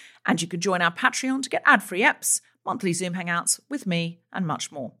 And you can join our Patreon to get ad-free eps, monthly Zoom hangouts with me, and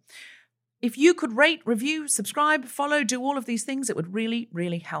much more. If you could rate, review, subscribe, follow, do all of these things, it would really,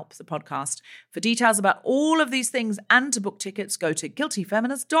 really help the podcast. For details about all of these things and to book tickets, go to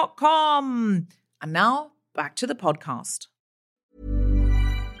guiltyfeminist.com. And now, back to the podcast.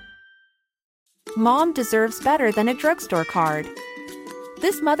 Mom deserves better than a drugstore card.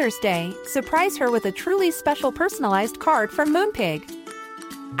 This Mother's Day, surprise her with a truly special personalized card from Moonpig.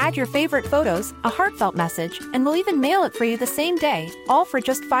 Add your favorite photos, a heartfelt message, and we'll even mail it for you the same day, all for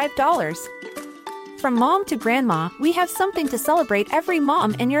just $5. From mom to grandma, we have something to celebrate every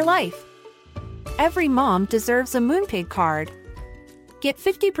mom in your life. Every mom deserves a Moonpig card. Get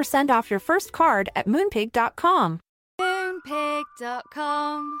 50% off your first card at moonpig.com.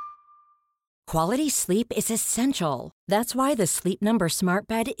 Moonpig.com. Quality sleep is essential. That's why the Sleep Number Smart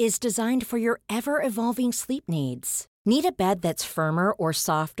Bed is designed for your ever-evolving sleep needs. Need a bed that's firmer or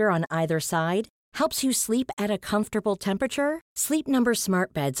softer on either side? Helps you sleep at a comfortable temperature? Sleep Number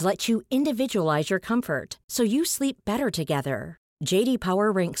Smart Beds let you individualize your comfort, so you sleep better together. J.D. Power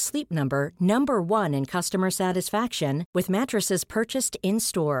ranks Sleep Number number 1 in customer satisfaction with mattresses purchased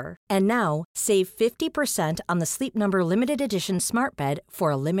in-store. And now, save 50% on the Sleep Number Limited Edition Smart Bed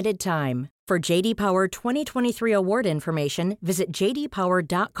for a limited time. For J.D. Power 2023 award information, visit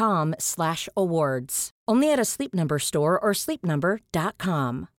jdpower.com/awards. Only at a Sleep Number store or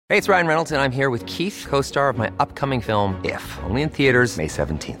sleepnumber.com. Hey, it's Ryan Reynolds, and I'm here with Keith, co-star of my upcoming film, If, only in theaters May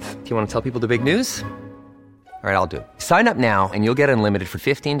 17th. Do you want to tell people the big news? All right, I'll do it. Sign up now and you'll get unlimited for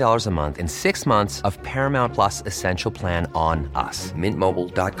 $15 a month and 6 months of Paramount Plus Essential Plan on us.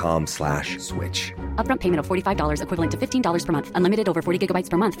 MintMobile.com/switch. Upfront payment of $45 equivalent to $15 per month. Unlimited over 40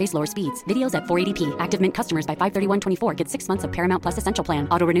 gigabytes per month. Face lower speeds. Videos at 480p. Active Mint customers by 531.24 get 6 months of Paramount Plus Essential Plan.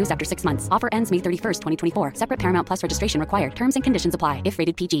 Auto renews after 6 months. Offer ends May 31st, 2024. Separate Paramount Plus registration required. Terms and conditions apply if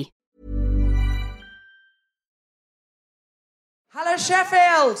rated PG. Hello,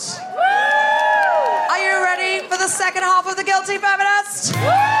 Sheffield. Are you ready for the second half of The Guilty Feminist?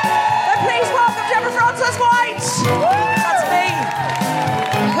 Then please welcome Deborah Frances White. That's me.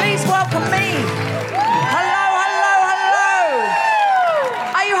 Please welcome me. Hello, hello, hello.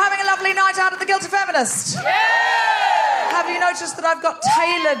 Are you having a lovely night out at The Guilty Feminist? Yeah. Have you noticed that I've got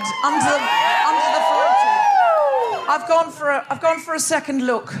tailored under the floaty? I've gone for a second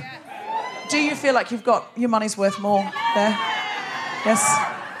look. Do you feel like you've got your money's worth more there? Yes.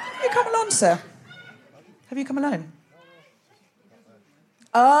 Have you come alone, sir? Have you come alone?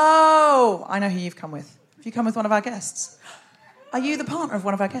 Oh, I know who you've come with. Have you come with one of our guests? Are you the partner of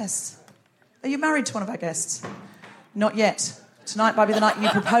one of our guests? Are you married to one of our guests? Not yet. Tonight might be the night you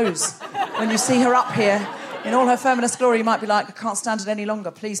propose. When you see her up here in all her feminist glory, you might be like, I can't stand it any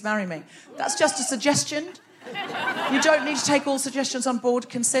longer. Please marry me. That's just a suggestion. You don't need to take all suggestions on board.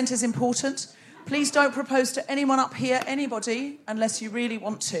 Consent is important. Please don't propose to anyone up here, anybody, unless you really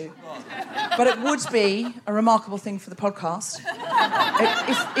want to. But it would be a remarkable thing for the podcast.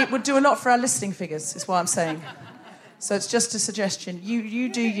 It would do a lot for our listening figures, is what I'm saying. So it's just a suggestion. You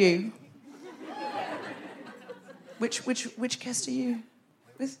do you. Which guest are you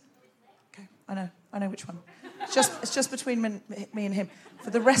with? Okay, I know which one. It's just between me and him.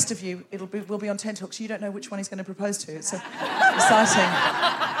 For the rest of you, we'll be on tenterhooks. You don't know which one he's going to propose to. It's exciting.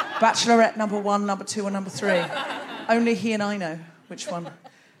 Bachelorette number 1, number 2, or number 3. Only he and I know which one.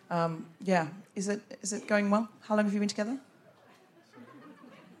 Yeah. Is it going well? How long have you been together?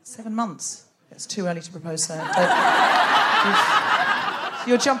 7 months. It's too early to propose, sir.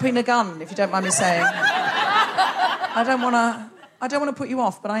 You're jumping the gun, if you don't mind me saying. I don't want to put you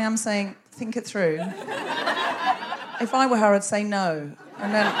off, but I am saying, think it through. If I were her, I'd say no.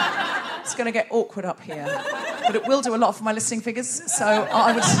 And then it's going to get awkward up here. But it will do a lot for my listening figures, so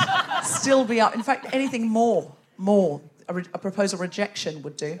I would still be up. In fact, anything more a proposal rejection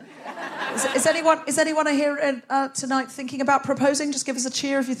would do. Is anyone here tonight thinking about proposing? Just give us a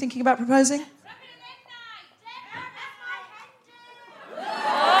cheer if you're thinking about proposing. Are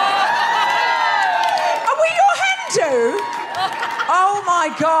we your hen do? Oh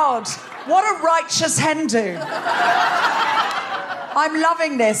my God! What a righteous hen do! I'm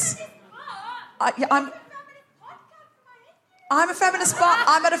loving this. I'm a feminist, but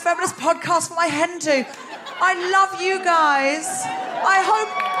I'm at a feminist podcast for my hen do. I love you guys. I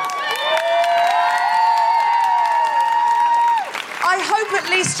hope at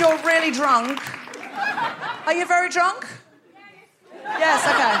least you're really drunk. Are you very drunk? Yes,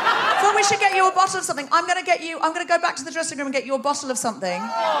 okay. So we should get you a bottle of something. I'm going to go back to the dressing room and get you a bottle of something.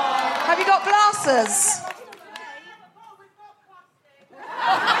 Have you got glasses?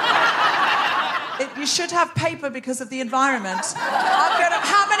 You should have paper because of the environment.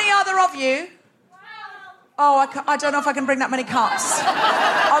 How many other of you? Oh, I don't know if I can bring that many cups.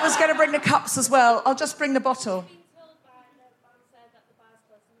 I was going to bring the cups as well. I'll just bring the bottle.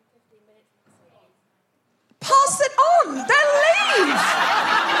 Pass it on. They'll leave.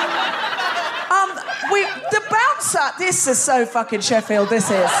 The bouncer. This is so fucking Sheffield.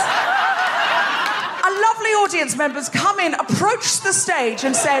 This is. A lovely audience members come in, approached the stage,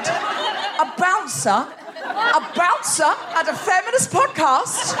 and said, "A bouncer at a feminist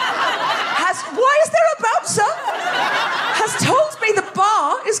podcast why is there a bouncer? Has told me the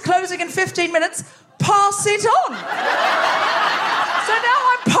bar is closing in 15 minutes. Pass it on." So now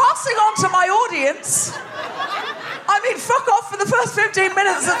I'm passing on to my audience. I mean, fuck off for the first 15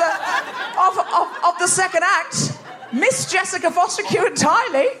 minutes of the second act. Miss Jessica Fostekew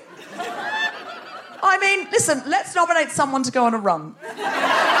entirely. I mean, listen, let's nominate someone to go on a run.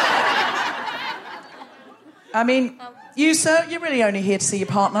 I mean, you, sir, you're really only here to see your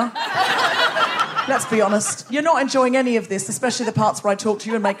partner. Let's be honest. You're not enjoying any of this, especially the parts where I talk to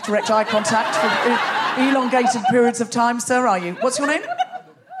you and make direct eye contact for elongated periods of time, sir, are you? What's your name?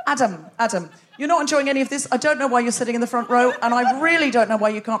 Adam. You're not enjoying any of this. I don't know why you're sitting in the front row, and I really don't know why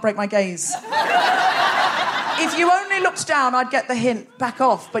you can't break my gaze. If you only looked down, I'd get the hint. Back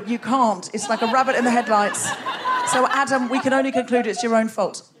off, but you can't. It's like a rabbit in the headlights. So, Adam, we can only conclude it's your own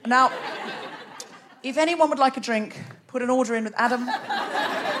fault. Now, if anyone would like a drink, put an order in with Adam.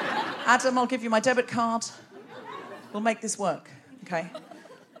 Adam, I'll give you my debit card. We'll make this work, okay?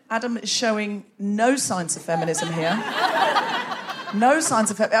 Adam is showing no signs of feminism here. No signs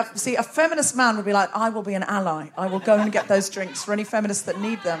of feminism. See, a feminist man would be like, I will be an ally. I will go and get those drinks for any feminists that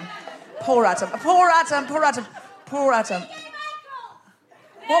need them. Poor Adam. Poor Adam. Poor Adam. Poor Adam.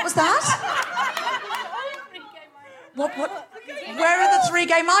 What was that? What? Where are the 3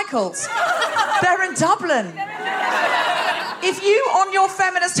 gay Michaels? They're in Dublin. If you, on your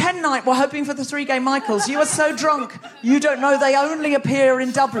feminist hen night, were hoping for the 3 gay Michaels, you are so drunk, you don't know they only appear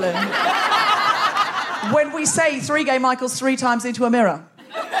in Dublin when we say 3 gay Michaels 3 times into a mirror.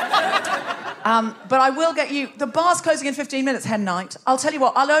 But I will get you... The bar's closing in 15 minutes, hen night. I'll tell you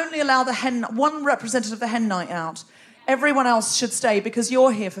what, I'll only allow one representative of the hen night out. Everyone else should stay because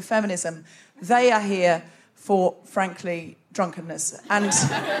you're here for feminism. They are here for, frankly, drunkenness.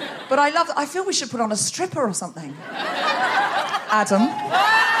 But I feel we should put on a stripper or something. Adam.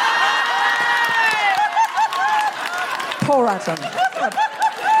 Poor Adam.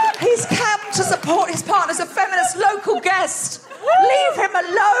 He's come to support his partner as a feminist local guest. Leave him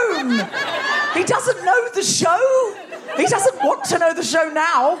alone. He doesn't know the show. He doesn't want to know the show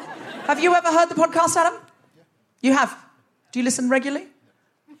now. Have you ever heard the podcast, Adam? You have. Do you listen regularly?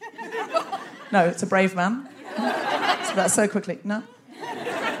 No, it's a brave man. So that's so quickly. No?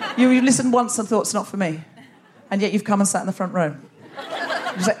 You listened once and thought it's not for me. And yet you've come and sat in the front row.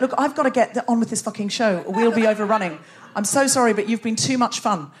 You're like, look, I've got to get on with this fucking show or we'll be overrunning. I'm so sorry, but you've been too much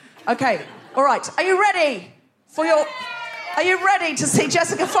fun. Okay, all right. Are you ready to see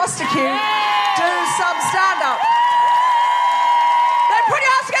Jessica Fostekew do some stand-up? Then put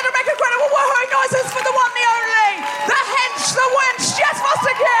your hands together and make incredible woohooing noises for the one, the only, the hench, the wench, Jess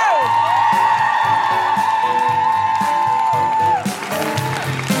Fostekew!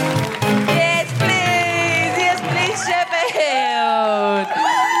 Yes, please, Sheffield.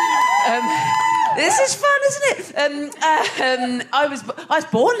 This is fun, isn't it? I was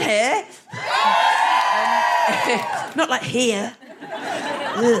born here. Not like here.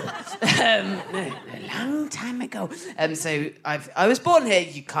 No, a long time ago. So I was born here.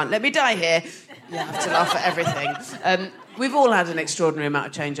 You can't let me die here. You have to laugh at everything. We've all had an extraordinary amount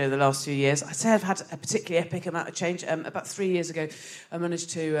of change over the last few years. I'd say I've had a particularly epic amount of change. About 3 years ago, I managed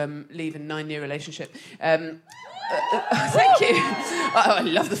to leave a 9-year relationship. Thank you. Oh, I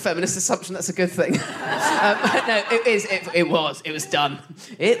love the feminist assumption. That's a good thing. No, it was done.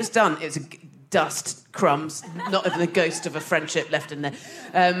 It was done. It was dust, crumbs, not even the ghost of a friendship left in there.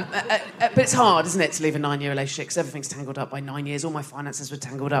 But it's hard, isn't it, to leave a 9-year relationship because everything's tangled up by 9 years. All my finances were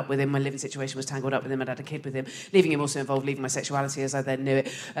tangled up with him. My living situation was tangled up with him. I'd had a kid with him. Leaving him also involved leaving my sexuality as I then knew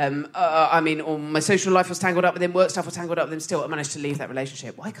it. All my social life was tangled up with him. Work stuff was tangled up with him. Still, I managed to leave that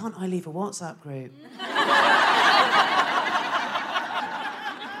relationship. Why can't I leave a WhatsApp group?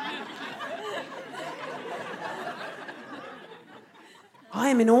 I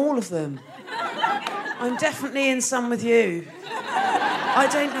am in all of them. I'm definitely in some with you. I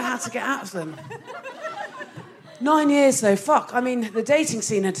don't know how to get out of them. 9 years, though, fuck. I mean, the dating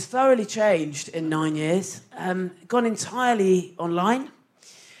scene had thoroughly changed in 9 years. Gone entirely online.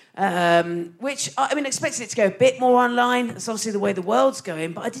 Which, I mean, expected it to go a bit more online. That's obviously the way the world's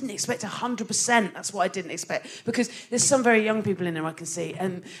going, but I didn't expect 100%. That's what I didn't expect. Because there's some very young people in there I can see,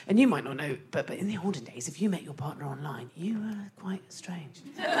 and you might not know, but in the olden days, if you met your partner online, you were quite strange.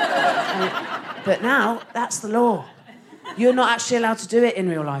 But now, that's the law. You're not actually allowed to do it in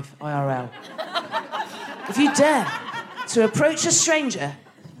real life, IRL. If you dare to approach a stranger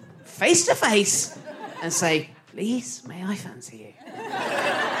face to face and say, please, may I fancy you?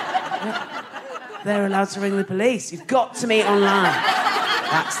 They're allowed to ring the police. You've got to meet online.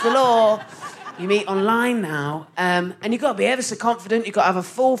 That's the law. You meet online now, and you've got to be ever so confident. You've got to have a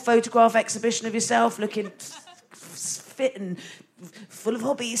full photograph exhibition of yourself, looking fit and full of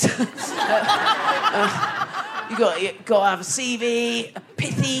hobbies. You've got to have a CV, a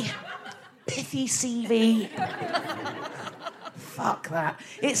pithy CV. Fuck that.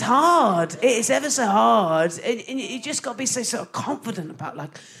 It's hard. It's ever so hard. And you just got to be so sort of confident about,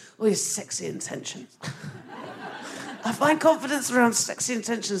 like, all your sexy intentions. I find confidence around sexy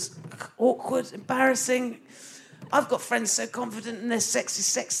intentions awkward, embarrassing. I've got friends so confident in their sexy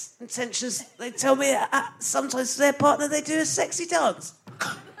sex intentions, they tell me sometimes to their partner they do a sexy dance.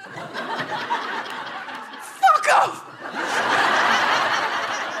 Fuck off!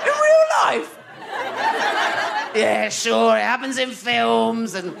 In real life? Yeah, sure, it happens in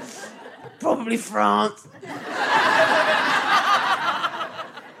films and probably France.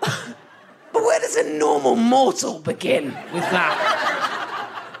 But where does a normal mortal begin with that?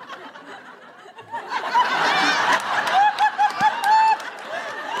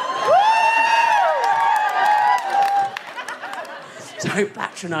 Don't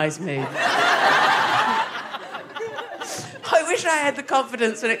patronise me. I wish I had the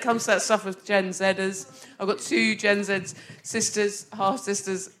confidence when it comes to that stuff with Gen Zers. I've got 2 Gen Z sisters,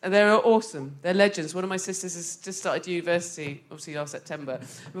 half-sisters, and they're awesome. They're legends. One of my sisters has just started university, obviously last September.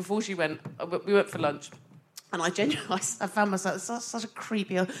 Before she went, we went for lunch, and I found myself such a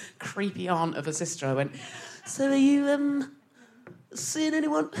creepy aunt of a sister. I went, so are you seeing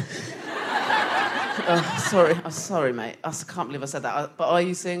anyone? I'm sorry, mate. I can't believe I said that. But are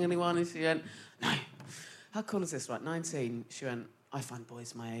you seeing anyone? And she went, no. How cool is this, right? 19. She went, I find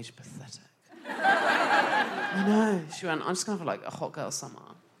boys my age pathetic. I know. She went, I'm just going to have like a hot girl summer.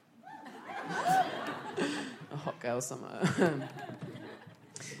 A hot girl summer.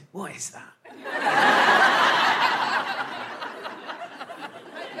 What is that?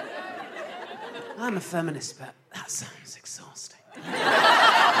 I'm a feminist, but that sounds exhausting.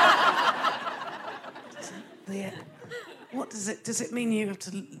 What does it... Does it mean you have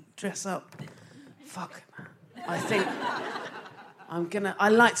to dress up? Fuck. I think I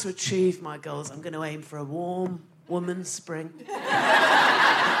like to achieve my goals. I'm going to aim for a warm woman's spring.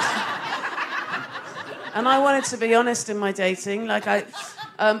 And I wanted to be honest in my dating, but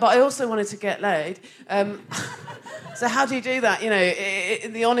I also wanted to get laid. So how do you do that? You know,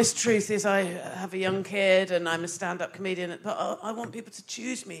 the honest truth is I have a young kid and I'm a stand-up comedian, but I want people to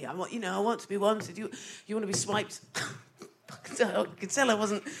choose me. I want to be wanted. You want to be swiped? I could tell I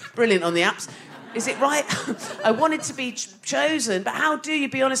wasn't brilliant on the apps. Is it right? I wanted to be chosen, but how do you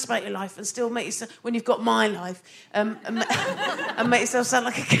be honest about your life and still make yourself, when you've got my life, and make yourself sound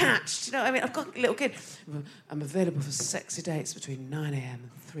like a catch? Do you know what I mean? I've got a little kid. I'm available for sexy dates between 9 a.m.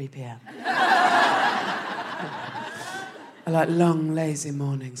 and 3 p.m. I like long, lazy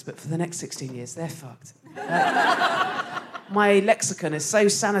mornings, but for the next 16 years, they're fucked. My lexicon is so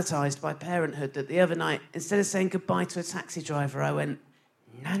sanitised by parenthood that the other night, instead of saying goodbye to a taxi driver, I went,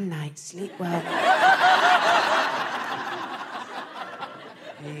 night, sleep well.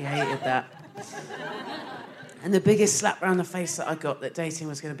 He hated that. And the biggest slap round the face that I got that dating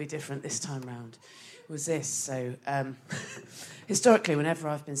was going to be different this time round was this. So, historically, whenever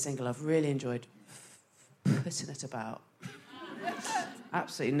I've been single, I've really enjoyed putting it about.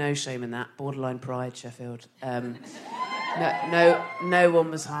 Absolutely no shame in that. Borderline pride, Sheffield. No one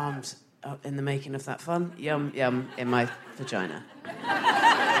was harmed in the making of that fun. Yum, yum, in my vagina.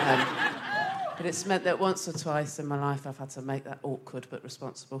 But it's meant that once or twice in my life I've had to make that awkward but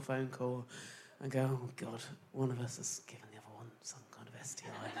responsible phone call and go, oh, God, one of us has given the other one some kind of STI.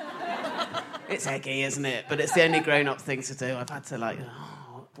 It's eggy, isn't it? But it's the only grown-up thing to do. I've had to,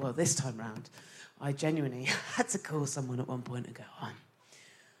 well, this time round, I genuinely had to call someone at one point and go, I'm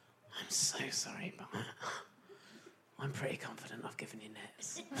so sorry, but I'm pretty confident I've given you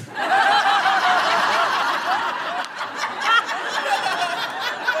nits.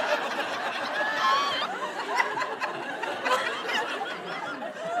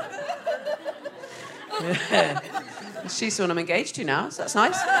 Yeah. She's the one I'm engaged to now, so that's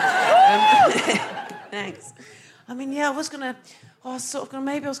nice. Thanks. I mean, yeah, maybe I was going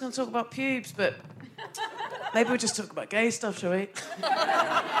to talk about pubes, but maybe we'll just talk about gay stuff, shall we?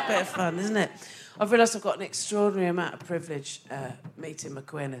 Bit of fun, isn't it? I've realised I've got an extraordinary amount of privilege meeting my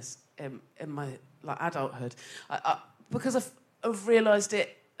queerness in my adulthood. Because I've realised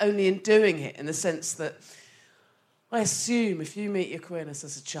it only in doing it, in the sense that I assume if you meet your queerness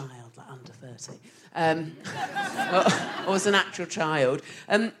as a child, like under 30, or as an actual child,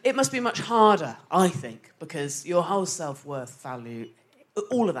 it must be much harder, I think, because your whole self-worth, value,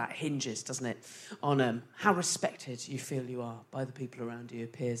 all of that hinges, doesn't it, on how respected you feel you are by the people around you, your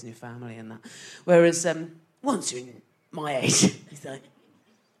peers and your family and that. Whereas once you're in my age, it's like,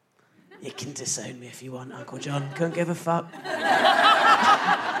 you can disown me if you want, Uncle John. Couldn't give a fuck.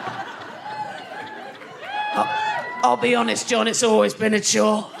 I'll be honest, John, it's always been a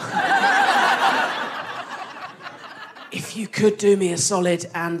chore. If you could do me a solid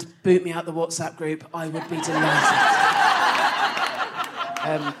and boot me out the WhatsApp group, I would be delighted.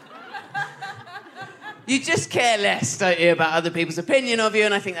 You just care less, don't you, about other people's opinion of you,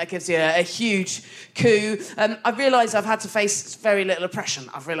 and I think that gives you a huge coup. I've realised I've had to face very little oppression.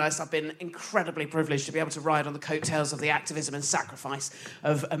 I've realised I've been incredibly privileged to be able to ride on the coattails of the activism and sacrifice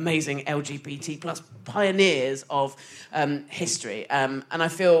of amazing LGBT plus pioneers of history. And I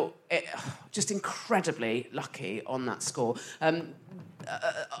feel just incredibly lucky on that score.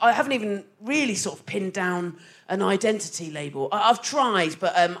 I haven't even really sort of pinned down an identity label. I've tried,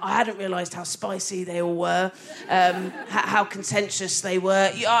 but I hadn't realised how spicy they all were, how contentious they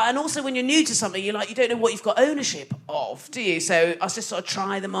were. And also, when you're new to something, you don't know what you've got ownership of, do you? So I just sort of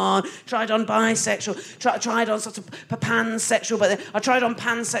tried on bisexual, tried on sort of pansexual, but I tried on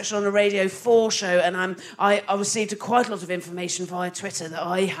pansexual on a Radio 4 show, and I received quite a lot of information via Twitter that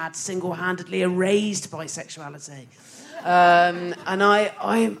I had single-handedly erased bisexuality. And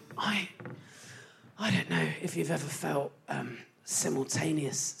I don't know if you've ever felt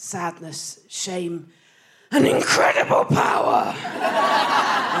simultaneous sadness, shame, and incredible power.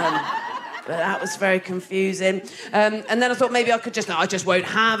 But that was very confusing. And then I thought maybe I just won't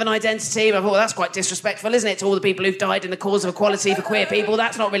have an identity. But I thought, well, that's quite disrespectful, isn't it, to all the people who've died in the cause of equality for queer people?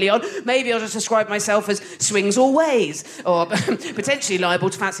 That's not really on. Maybe I'll just describe myself as swings all ways, or potentially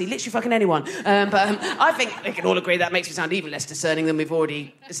liable to fancy literally fucking anyone. But I think we can all agree that makes me sound even less discerning than we've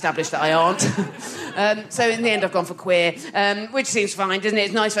already established that I aren't. So in the end, I've gone for queer, which seems fine, doesn't it?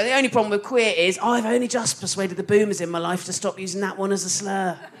 It's nice. The only problem with queer is I've only just persuaded the boomers in my life to stop using that one as a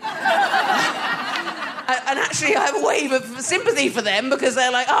slur. And actually, I have a wave of sympathy for them because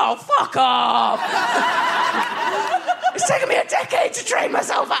they're like, oh, fuck off. It's taken me a decade to train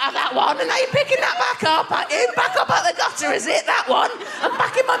myself out of that one, and now you're picking that back up at the gutter, is it, that one? And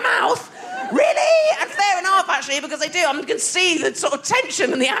back in my mouth. Really? And fair enough, actually, because I can see the sort of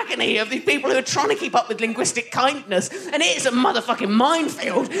tension and the agony of these people who are trying to keep up with linguistic kindness. And it is a motherfucking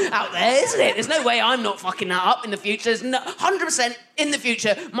minefield out there, isn't it? There's no way I'm not fucking that up in the future. There's 100% in the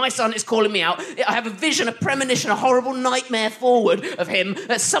future, my son is calling me out. I have a vision, a premonition, a horrible nightmare forward of him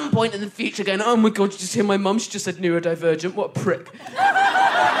at some point in the future going, oh my God, you just hear my mum? She just said neurodivergent. What a prick.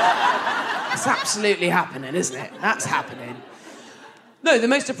 It's absolutely happening, isn't it? That's happening. No, the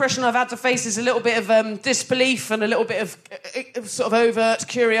most depression I've had to face is a little bit of disbelief and a little bit of sort of overt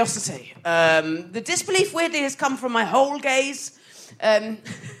curiosity. The disbelief, weirdly, has come from my whole gaze,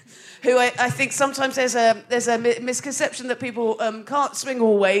 who I think sometimes there's a misconception that people can't swing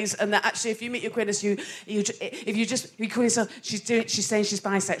always, and that actually if you meet your queerness, you call yourself, she's saying she's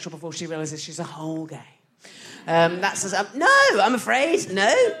bisexual before she realises she's a whole gay. No, I'm afraid.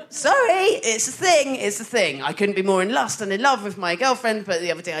 No, sorry. It's a thing. I couldn't be more in lust and in love with my girlfriend, but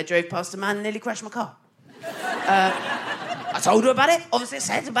the other day I drove past a man and nearly crashed my car. I told her about it, obviously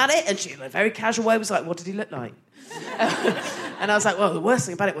said about it, and she, in a very casual way, was like, what did he look like? And I was like, well, the worst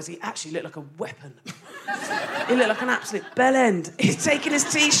thing about it was he actually looked like a weapon. He looked like an absolute bell end. He's taking his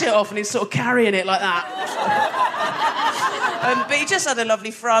T-shirt off and he's sort of carrying it like that. But he just had a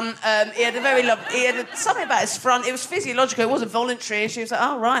lovely front. He had something about his front. It was physiological. It wasn't voluntary. And she was like,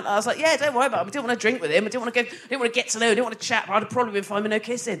 oh, right. I was like, yeah, don't worry about it. I didn't want to drink with him. I didn't want to get to know him. I didn't want to chat. I'd have probably been fine with no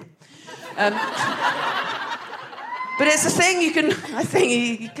kissing. But it's a thing you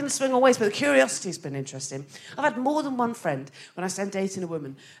can swing all ways, but the curiosity's been interesting. I've had more than one friend, when I stand dating a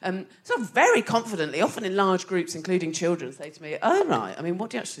woman, sort of very confidently, often in large groups, including children, say to me, oh, right, I mean, what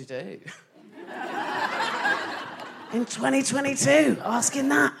do you actually do? In 2022, asking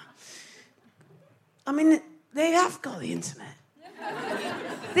that. I mean, they have got the internet.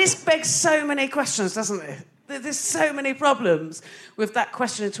 This begs so many questions, doesn't it? There's so many problems with that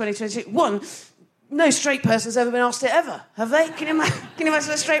question in 2022. One, no straight person's ever been asked it ever, have they? Can you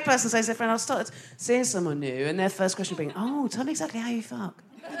imagine a straight person says to their friend, I started seeing someone new, and their first question being, oh, tell me exactly how you fuck.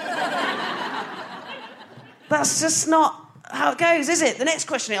 That's just not how it goes, is it? The next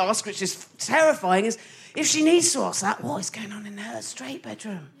question it asks, which is terrifying, is if she needs to ask that, what is going on in her straight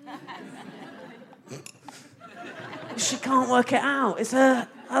bedroom? If she can't work it out, is her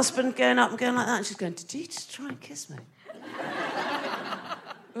husband going up and going like that, and she's going, did you just try and kiss me?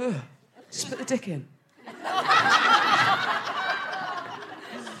 Ugh. Just put the dick in.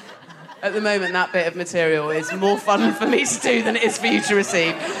 At the moment, that bit of material is more fun for me to do than it is for you to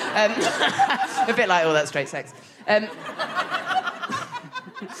receive. A bit like all that straight sex.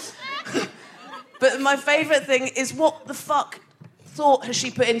 But my favourite thing is, what the fuck thought has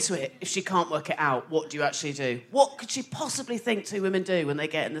she put into it? If she can't work it out, what do you actually do? What could she possibly think two women do when they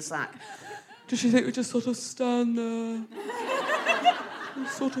get in the sack? Does she think we just sort of stand there?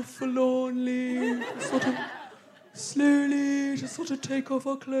 Sort of forlornly, sort of slowly, just sort of take off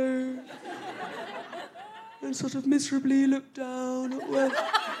our clothes and sort of miserably look down at where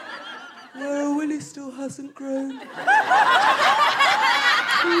our willy still hasn't grown.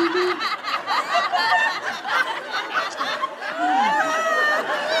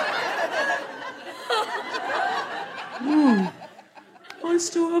 I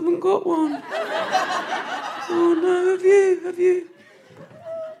still haven't got one. Oh no, have you?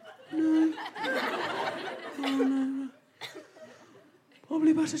 No. Oh, no.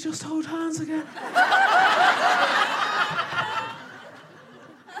 Probably better just hold hands again.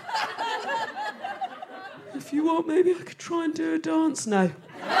 If you want, maybe I could try and do a dance. No.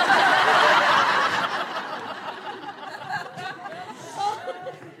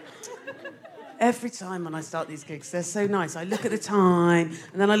 Every time when I start these gigs, they're so nice. I look at the time,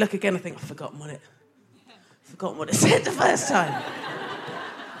 and then I look again, I think, I've forgotten what it said the first time.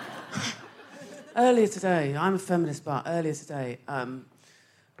 Earlier today, I'm a feminist, but earlier today,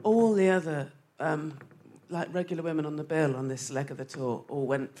 all the other, regular women on the bill on this leg of the tour all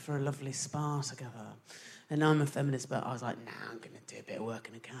went for a lovely spa together. And I'm a feminist, but I was like, nah, I'm going to do a bit of work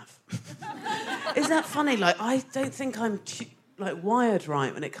in a cafe. Isn't that funny? I don't think I'm... wired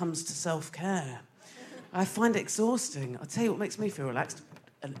right when it comes to self-care. I find it exhausting. I'll tell you what makes me feel relaxed.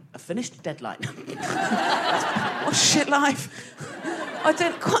 A finished deadline. What a shit life. I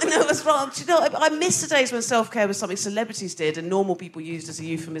don't quite know what's wrong. Do you know, I miss the days when self-care was something celebrities did and normal people used as a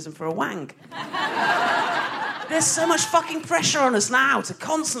euphemism for a wank. There's so much fucking pressure on us now to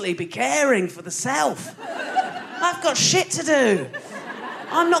constantly be caring for the self. I've got shit to do.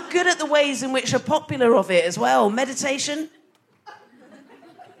 I'm not good at the ways in which are popular of it as well. Meditation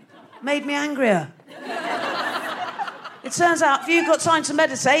made me angrier. It turns out if you've got time to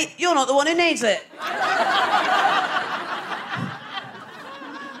meditate, you're not the one who needs it.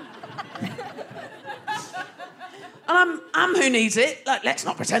 And I'm who needs it. Let's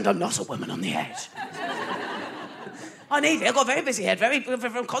not pretend I'm not a woman on the edge. I need it. I've got a very busy head,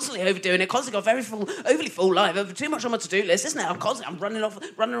 I'm constantly overdoing it, constantly got overly full life, I've too much on my to-do list, isn't it? I'm running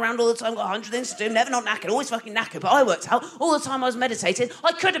around all the time, got 100 things to do, never not knackered, always fucking knackered, but I worked out, all the time I was meditating,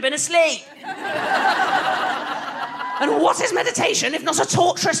 I could have been asleep. And what is meditation if not a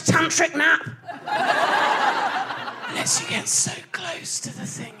torturous tantric nap? Unless you get so close to the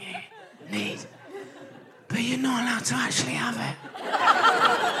thing you need, but you're not allowed to actually have it.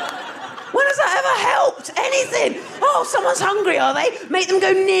 When has that ever helped? Anything? Oh, someone's hungry, are they? Make them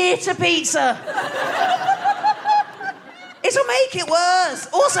go near to pizza. It'll make it worse.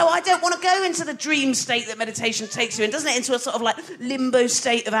 Also, I don't want to go into the dream state that meditation takes you in, doesn't it? Into a sort of limbo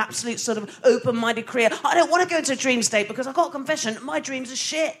state of absolute sort of open-minded career. I don't want to go into a dream state because I've got a confession. My dreams are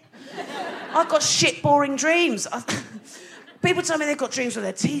shit. I've got shit, boring dreams. People tell me they've got dreams where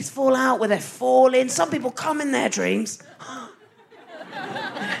their teeth fall out, where they're falling. Some people come in their dreams.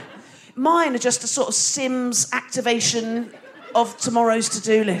 Mine are just a sort of Sims activation of tomorrow's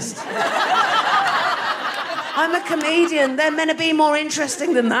to-do list. I'm a comedian. They're meant to be more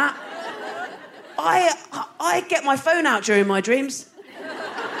interesting than that. I get my phone out during my dreams.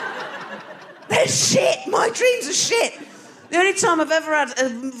 They're shit. My dreams are shit. The only time I've ever had a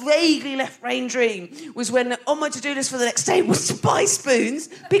vaguely left-brain dream was when on my to-do list for the next day was to buy spoons,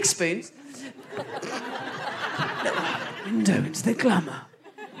 big spoons, window into the glamour.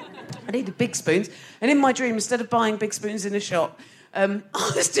 I needed big spoons, and in my dream, instead of buying big spoons in a shop, I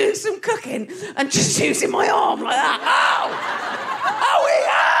was doing some cooking and just using my arm like that. Ow! Owie,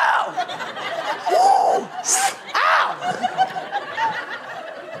 ow! Ooh! Ow!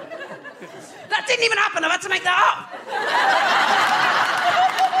 That didn't even happen. I've had to make that up.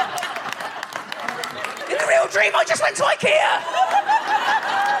 In the real dream, I just went to IKEA.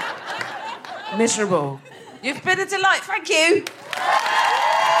 Miserable. You've been a delight. Thank you.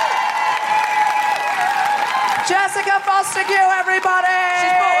 Jessica Fostekew, everybody!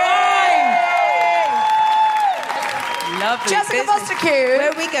 She's brought wine! Lovely Jessica business. Fostekew. Where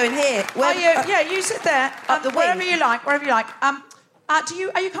are we going here? You sit there. Up the wing. Wherever you like. Are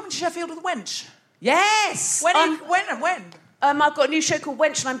you coming to Sheffield with a wench? Yes! When? I've got a new show called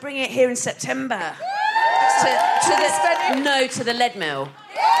Wench and I'm bringing it here in September. To the Lead Mill.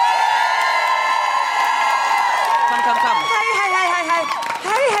 Come.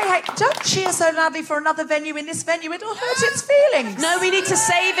 Hey, don't cheer so loudly for another venue in this venue. It'll hurt its feelings. No, we need to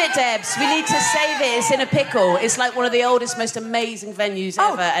save it, Debs. We need to save it. It's in a pickle. It's like one of the oldest, most amazing venues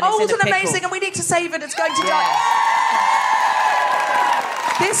ever. And it's in a pickle. Amazing, and we need to save it. It's going to die.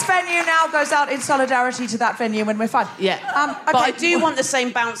 This venue now goes out in solidarity to that venue when we're fine. Yeah. Okay. But I do want the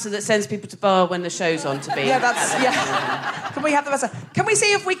same bouncer that sends people to bar when the show's on to be. Yeah, Can we have the best? Can we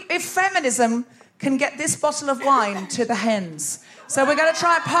see if feminism can get this bottle of wine to the hens? So we're going to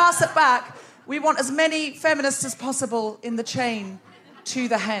try and pass it back. We want as many feminists as possible in the chain to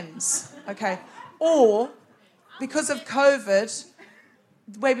the hens, okay? Or, because of COVID,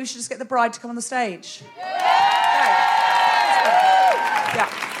 maybe we should just get the bride to come on the stage. Yeah.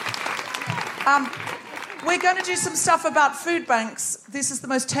 We're going to do some stuff about food banks. This is the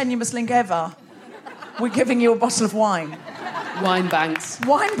most tenuous link ever. We're giving you a bottle of wine. Wine banks.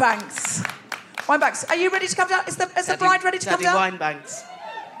 Wine banks. Winebanks. Are you ready to come down? Is the bride ready to come down? Winebanks.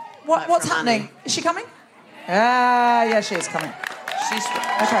 What's happening? Is she coming? Yeah, she is coming. She's...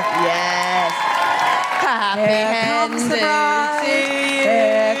 Okay. Yes. Happy comes the bride.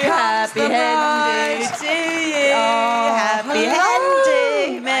 Here comes the bride. To you. Happy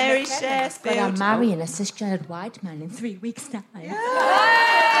ending. Mary Sheffield. But I'm marrying a cisgendered white man in 3 weeks' time.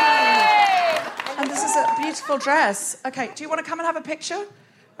 And this is a beautiful dress. Okay, do you want to come and have a picture?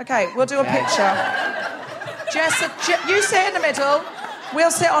 Okay, we'll do a picture. Jess, you sit in the middle.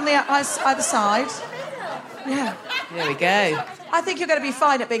 We'll sit on the either side. Yeah. There we go. I think you're going to be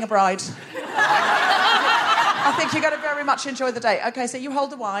fine at being a bride. I think you're going to very much enjoy the day. Okay, so you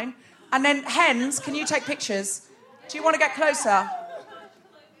hold the wine. And then, hens, can you take pictures? Do you want to get closer?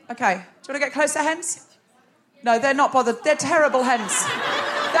 Okay. Do you want to get closer, hens? No, they're not bothered. They're terrible hens.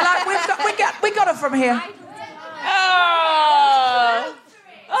 They're like, we got her from here.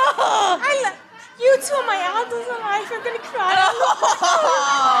 You two are my idols in life. I'm going to cry.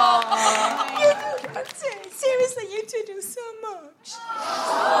 Seriously, you two do so much.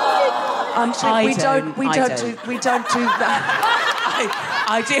 We don't do that.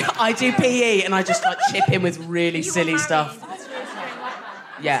 I do PE and I just like chip in with really silly stuff.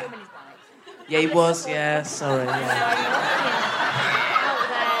 Yeah. Yeah, he was. Yeah, sorry.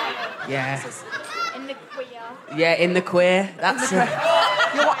 Yeah. In the queer. Yeah, in the queer. That's You're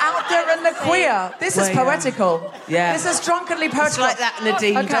out there in the queer. This is poetical. Yeah. This is drunkenly poetical. It's like that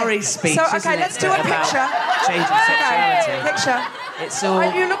Nadine Dorries speech, So, isn't let's it? do a About picture. changing sexuality. Okay, picture. It's all...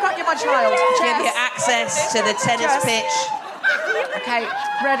 You look like you're my child. Give you access to the tennis pitch. Okay,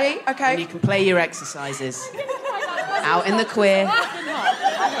 ready? Okay. And you can play your exercises. Out in the queer.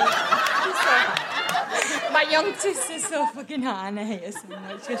 My young sister's so fucking hot and I hate her so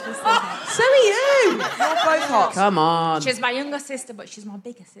much. She's just so hot. So are you. You're both hot. Come on. She's my younger sister, but she's my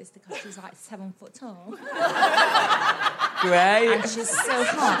bigger sister because she's like 7 foot tall. Great. And she's so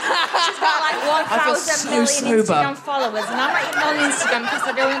hot. She's got like 1,000 million Instagram followers, and I'm not even on Instagram because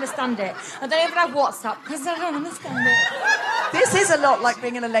I don't understand it. I don't even have WhatsApp because I don't understand it. This is a lot like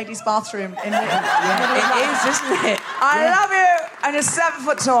being in a ladies' bathroom. In the It is, isn't it? I love you, and you're 7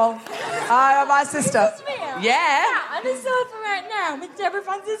 foot tall. I am my sister. Yeah. On the sofa right now with Deborah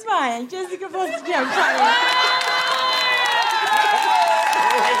Francis Ryan and Jessica Fostekew.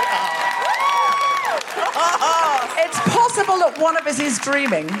 It's possible that one of us is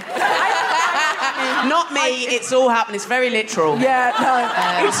dreaming. Not me, it's all happened. It's very literal. Yeah, no.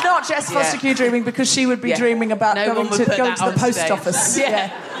 It's not Jess Fostekew dreaming because she would be dreaming about going to the post office. Yeah.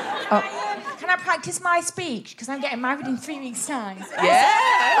 Can I practice my speech? Because I'm getting married in 3 weeks' time.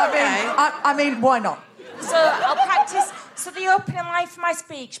 Yeah. I mean, why not? So I'll practice. So the opening line for my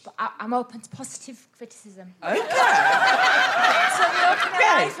speech, but I'm open to positive criticism. Okay. So the opening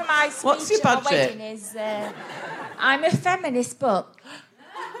line for my speech What's your at my budget? wedding is, I'm a feminist, but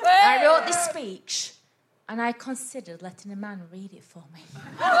I wrote this speech and I considered letting a man read it for me.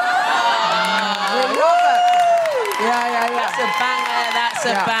 Yeah. That's a banger. That's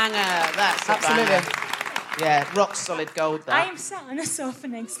a banger. That's a banger. Yeah, rock solid gold there. I am sat on a sofa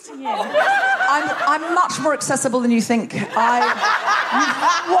next to you. I'm much more accessible than you think. You've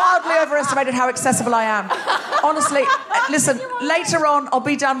wildly overestimated how accessible I am. Honestly, listen, later on I'll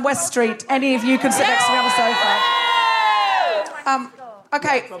be down West Street. Any of you can sit next to me on the sofa.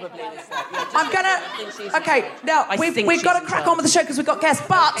 Okay. I'm gonna... Okay, now, we've got to crack on with the show because we've got guests,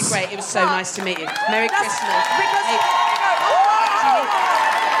 but... Okay, great, it was so nice to meet you. Merry Christmas.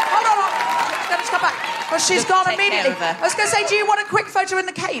 Hold on. Let's come back. Well, she's gone take care immediately. of her. I was going to say, do you want a quick photo in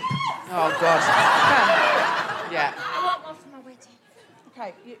the Cape? Oh, God. Okay. I Yeah. won't go for my wedding.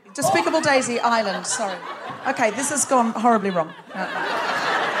 Okay. Despicable Daisy Island, sorry. Okay, this has gone horribly wrong.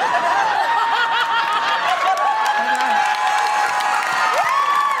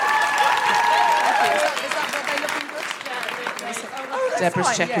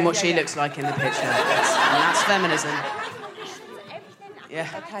 Deborah's checking what she looks like in the picture. And that's feminism. Yeah.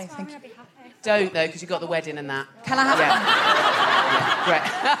 Okay, thank you. Don't, though, because you've got the wedding and that. Can I have... Yeah. Great.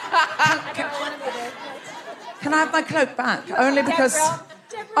 Can I have my cloak back? Only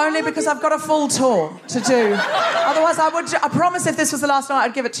because I've got a full tour to do. Otherwise, I promise if this was the last night,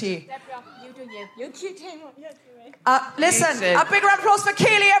 I'd give it to you. Deborah, you do you. You keep doing what you're doing. Listen, a big round of applause for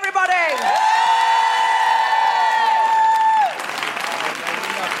Keely, everybody!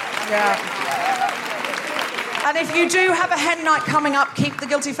 Yeah. And if you do have a hen night coming up, keep the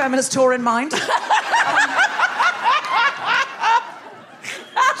Guilty Feminist tour in mind. Why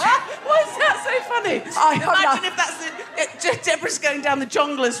is that so funny? Imagine if that's Deborah's going down the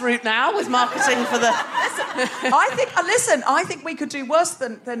jonglers route now with marketing for the... I think we could do worse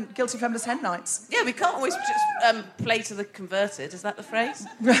than Guilty Feminist Hen Nights. Yeah, we can't always just play to the converted. Is that the phrase?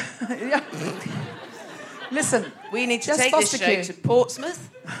 Yeah. Listen, we need to take this show to Portsmouth.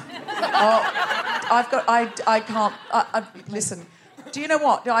 I can't. Listen. Do you know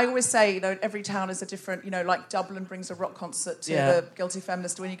what? I always say, every town is a different, like Dublin brings a rock concert to the Guilty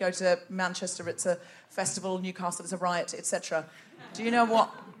Feminist. When you go to Manchester, it's a festival, Newcastle, it's a riot, etc. Do you know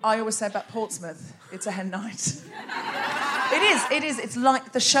what I always say about Portsmouth? It's a hen night. It is. It's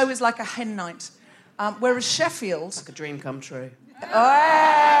like, the show is like a hen night. Whereas Sheffield... It's like a dream come true.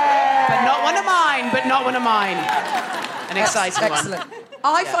 Hey! But not one of mine. An exciting one. Excellent.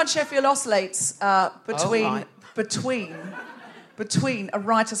 I find Sheffield oscillates between a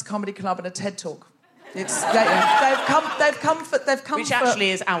writers' comedy club and a TED talk. They've come for which actually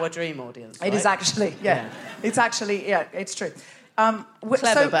is our dream audience. Right? It is actually, yeah. It's actually, yeah, it's true.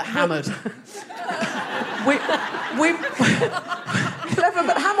 Clever but hammered. Clever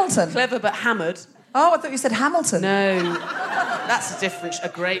but Hamilton. Clever but hammered. Oh, I thought you said Hamilton. No, that's a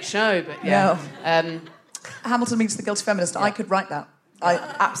great show, but yeah. No. Hamilton meets the Guilty Feminist. Yeah. I could write that. I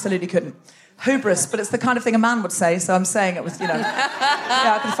absolutely couldn't. Hubris, but it's the kind of thing a man would say, so I'm saying it was,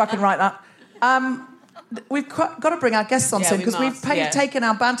 yeah, I could fucking write that. We've got to bring our guests on soon, because we've taken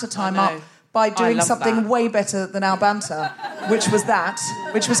our banter time up by doing something way better than our banter, which was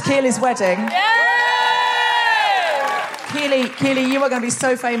Keely's wedding. Keely, you are going to be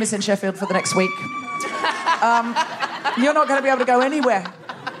so famous in Sheffield for the next week. You're not going to be able to go anywhere,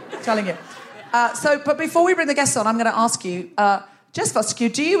 I'm telling you. But before we bring the guests on, I'm going to ask you, Jess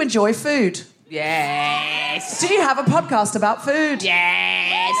Fostekew, do you enjoy food? Yes. Do you have a podcast about food?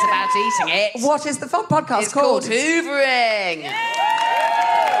 Yes, about eating it. What is the podcast It's called Hoovering.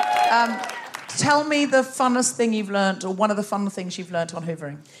 Tell me the funnest thing you've learnt, or one of the fun things you've learnt on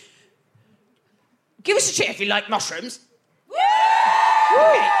hoovering. Give us a cheer if you like mushrooms.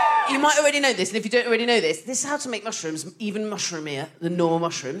 Okay. You might already know this, and if you don't already know this is how to make mushrooms even mushroomier than normal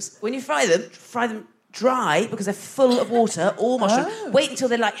mushrooms. When you fry them dry, because they're full of water, all mushrooms. Oh. Wait until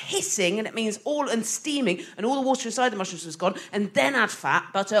they're like hissing, and it means and steaming, and all the water inside the mushrooms is gone, and then add fat,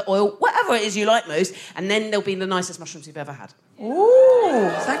 butter, oil, whatever it is you like most, and then they'll be the nicest mushrooms you've ever had. Ooh,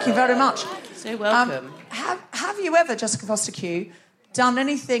 thank you very much. So welcome. Have you ever, Jessica Fostekew, done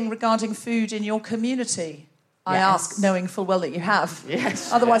anything regarding food in your community? I ask, knowing full well that you have.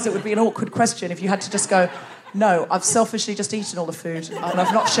 Yes. Otherwise, it would be an awkward question if you had to just go, no, I've selfishly just eaten all the food and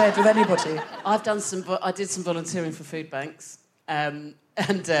I've not shared with anybody. I did some volunteering for food banks.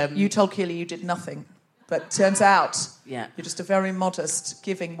 You told Keely you did nothing, but turns out you're just a very modest,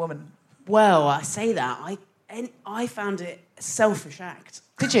 giving woman. Well, I say that. I found it a selfish act.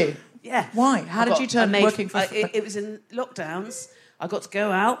 Did you? Yeah. Why? How did you turn working for... It was in lockdowns. I got to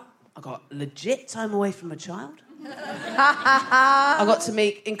go out. I got legit time away from a child. I got to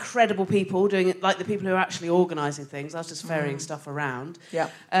meet incredible people doing it, like the people who are actually organising things. I was just ferrying stuff around. Yeah.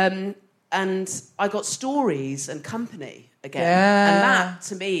 And I got stories and company again. Yeah. And that,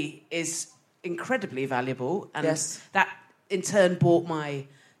 to me, is incredibly valuable. And that, in turn, brought my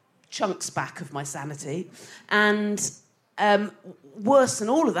chunks back of my sanity. And worse than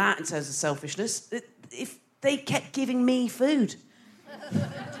all of that, in terms of selfishness, if they kept giving me food.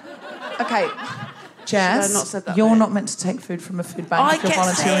 Okay, Jess, you're not meant to take food from a food bank. I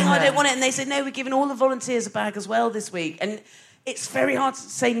kept saying I don't want it, and they said, no, we're giving all the volunteers a bag as well this week. And it's very hard to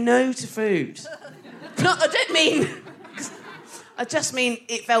say no to food. No, I don't mean... I just mean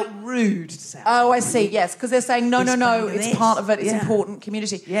it felt rude to say. Oh, I see, yes, because they're saying, no, it's part of it, it's important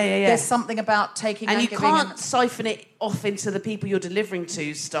community. Yeah. There's something about taking and giving. And you can't siphon it off into the people you're delivering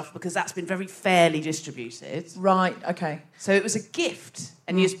to stuff, because that's been very fairly distributed. Right, okay. So it was a gift,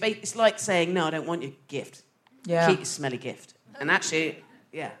 and it's like saying, no, I don't want your gift. Yeah. Keep your smelly gift. And actually,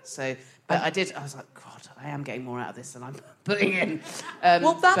 so... But I was like, God, I am getting more out of this than I'm putting in.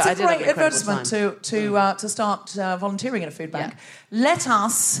 Well, that's a great advertisement to start volunteering in a food bank. Yeah. Let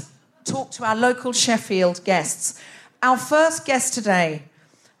us talk to our local Sheffield guests. Our first guest today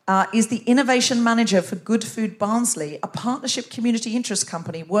is the Innovation Manager for Good Food Barnsley, a partnership community interest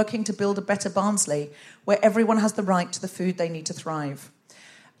company working to build a better Barnsley where everyone has the right to the food they need to thrive.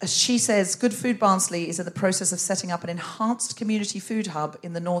 As she says, Good Food Barnsley is in the process of setting up an enhanced community food hub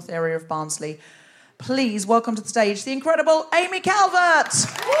in the north area of Barnsley. Please welcome to the stage the incredible Amy Calvert.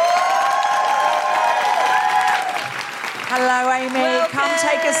 Hello, Amy. Welcome. Come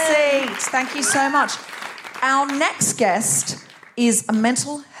take a seat. Thank you so much. Our next guest is a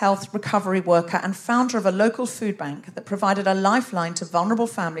mental health recovery worker and founder of a local food bank that provided a lifeline to vulnerable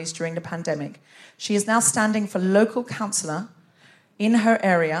families during the pandemic. She is now standing for local councillor in her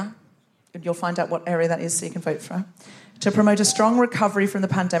area. You'll find out what area that is so you can vote for her. To promote a strong recovery from the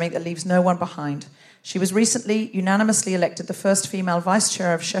pandemic that leaves no one behind. She was recently unanimously elected the first female vice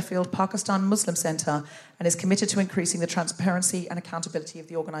chair of Sheffield Pakistan Muslim Centre and is committed to increasing the transparency and accountability of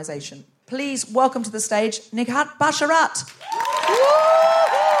the organisation. Please welcome to the stage Nighat Basharat.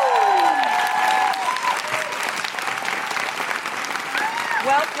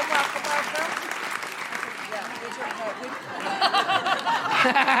 Welcome.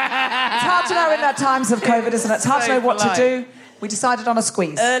 It's hard to know in that times of COVID, isn't it? It's hard to know what to do. We decided on a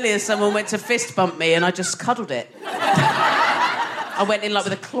squeeze. Earlier, someone went to fist bump me and I just cuddled it. I went in like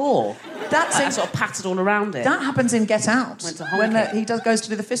with a claw. I sort of patted all around it. That happens in Get Out. Went to honk it. He goes to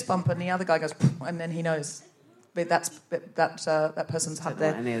do the fist bump and the other guy goes, and then he knows. But that person's had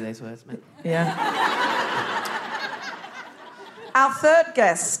their... Any of those words meant. Yeah. Our third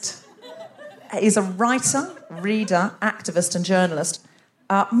guest is a writer, reader, activist and journalist.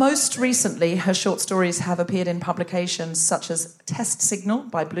 Most recently, her short stories have appeared in publications such as Test Signal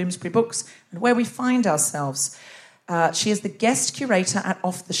by Bloomsbury Books and Where We Find Ourselves. She is the guest curator at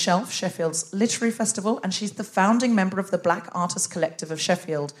Off the Shelf, Sheffield's literary festival, and she's the founding member of the Black Artists Collective of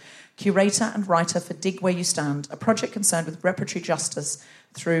Sheffield, curator and writer for Dig Where You Stand, a project concerned with reparatory justice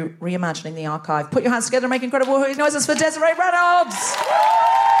through reimagining the archive. Put your hands together and make incredible noises for Desiree Reynolds!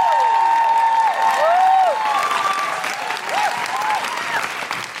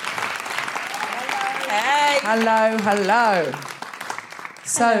 Hello.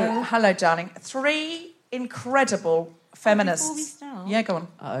 So, hello, darling. 3 incredible feminists. Before we start, yeah, go on.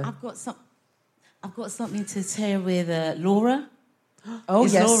 I've got something to share with Laura. Oh,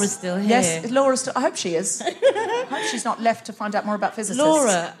 is yes. Laura still here? Yes, is Laura still... I hope she is. I hope she's not left to find out more about physicists.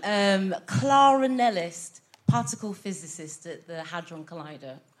 Laura, clarinellist, particle physicist at the Hadron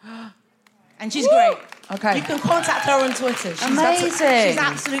Collider. And she's great. Okay. You can contact her on Twitter. She's amazing. She's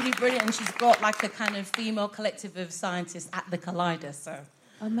absolutely brilliant, and she's got like a kind of female collective of scientists at the Collider. So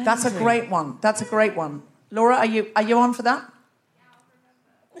amazing. That's a great one. Laura, are you on for that?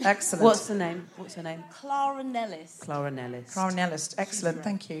 Excellent. What's her name? Clarinellist. Excellent.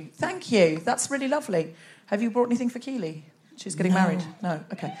 Thank you. That's really lovely. Have you brought anything for Keely? She's getting married. No.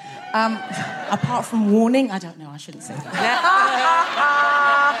 Okay. Apart from warning, I don't know. I shouldn't say that.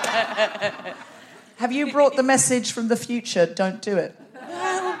 Have you brought the message from the future? Don't do it.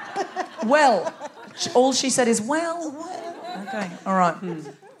 Well, all she said is well. Okay. All right.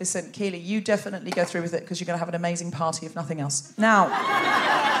 Listen, Keely, you definitely go through with it because you're going to have an amazing party, if nothing else. Now,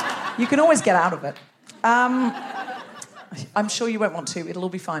 you can always get out of it. I'm sure you won't want to. It'll all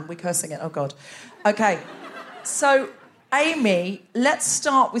be fine. We're cursing it. Oh, God. Okay. So, Amy, let's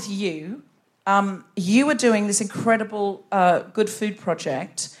start with you. You are doing this incredible good food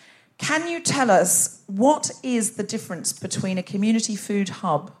project. Can you tell us what is the difference between a community food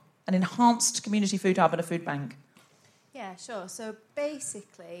hub, an enhanced community food hub, and a food bank? Yeah, sure. So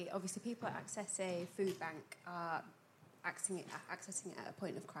basically, obviously, people that access a food bank are accessing it at a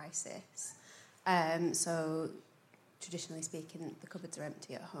point of crisis. So traditionally speaking, the cupboards are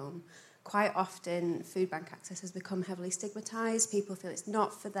empty at home. Quite often, food bank access has become heavily stigmatised. People feel it's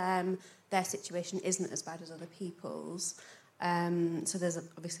not for them. Their situation isn't as bad as other people's. So there's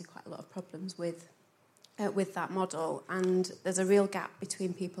obviously quite a lot of problems with that model. And there's a real gap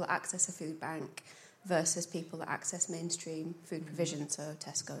between people that access a food bank versus people that access mainstream food provision, so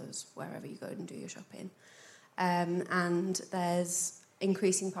Tesco's, wherever you go and do your shopping. And there's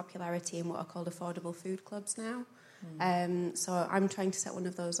increasing popularity in what are called affordable food clubs now. So I'm trying to set one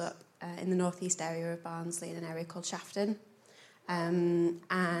of those up in the northeast area of Barnsley in an area called Shafton. And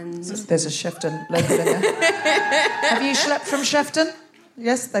there's a Shefton local in there. Have you schlepped from Shefton?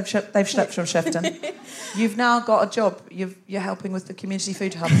 Yes, they've schlepped from Shefton. You've now got a job. You're helping with the community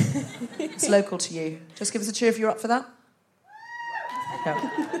food hub. It's local to you. Just give us a cheer if you're up for that. No.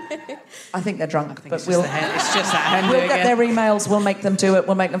 I think they're drunk, but it's just that we'll get their emails. We'll make them do it.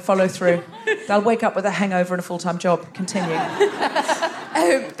 We'll make them follow through. They'll wake up with a hangover and a full-time job. Continue.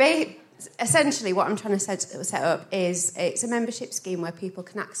 Essentially, what I'm trying to set up is it's a membership scheme where people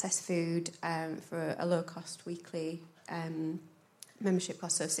can access food for a low-cost weekly membership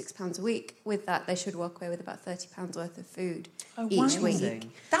cost, so £6 a week. With that, they should walk away with about £30 worth of food each week.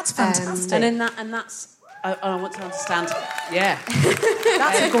 That's fantastic. And that's. I want to understand. Yeah,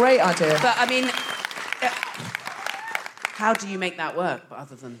 that's a great idea. But I mean, how do you make that work,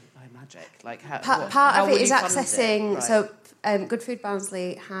 other than by magic? Like how, Part how of will it is you fund accessing. Right. So, Good Food Barnsley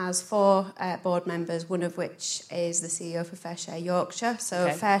has 4 board members, one of which is the CEO for Fair Share Yorkshire. So,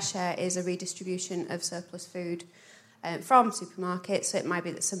 Okay. Fair Share is a redistribution of surplus food from supermarkets. So, it might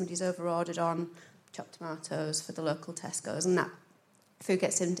be that somebody's over-ordered on chopped tomatoes for the local Tesco's, and that food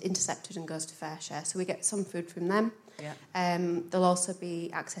gets intercepted and goes to Fair Share. So, we get some food from them. Yeah. They'll also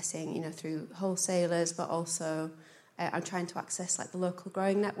be accessing, through wholesalers, but also I'm trying to access like the local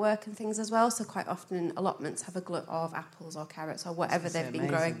growing network and things as well. So quite often allotments have a glut of apples or carrots or whatever they've been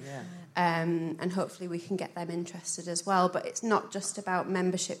growing. Yeah. And hopefully we can get them interested as well. But it's not just about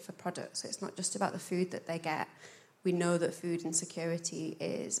membership for products. It's not just about the food that they get. We know that food insecurity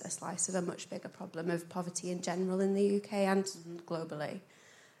is a slice of a much bigger problem of poverty in general in the UK and globally.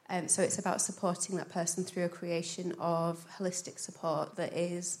 So it's about supporting that person through a creation of holistic support that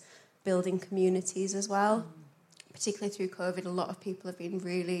is building communities as well. Particularly through COVID, a lot of people have been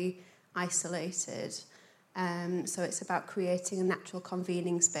really isolated. So it's about creating a natural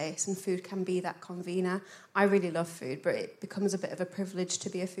convening space, and food can be that convener. I really love food, but it becomes a bit of a privilege to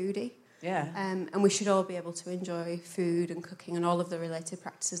be a foodie. Yeah. And we should all be able to enjoy food and cooking and all of the related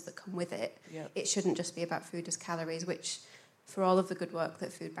practices that come with it. Yep. It shouldn't just be about food as calories, which, for all of the good work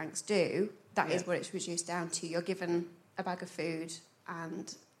that food banks do, that is what it's reduced down to. You're given a bag of food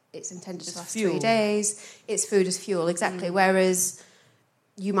and it's intended to last 3 days. It's food as fuel, exactly. Whereas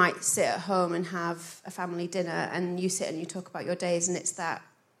you might sit at home and have a family dinner and you sit and you talk about your days, and it's that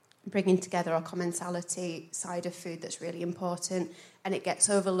bringing together or commensality side of food that's really important, and it gets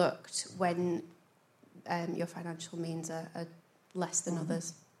overlooked when your financial means are less than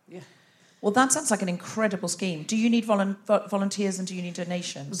others. Yeah. Well, that sounds like an incredible scheme. Do you need volunteers and do you need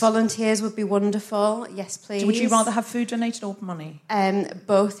donations? Volunteers would be wonderful. Yes, please. Would you rather have food donated or money?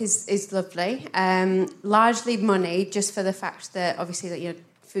 Both is lovely. Largely money, just for the fact that obviously that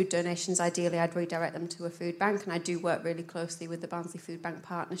food donations, ideally I'd redirect them to a food bank, and I do work really closely with the Barnsley Food Bank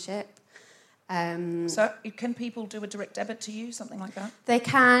Partnership. So can people do a direct debit to you, something like that? They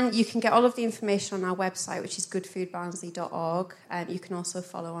can. You can get all of the information on our website, which is goodfoodbarnsley.org. You can also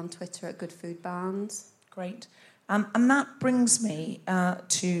follow on Twitter at goodfoodbarns. Great. And that brings me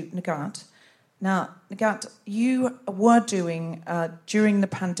to Nighat. Now, Nighat, you were doing, during the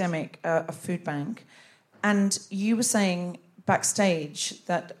pandemic, a food bank, and you were saying backstage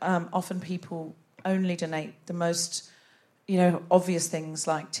that often people only donate the most obvious things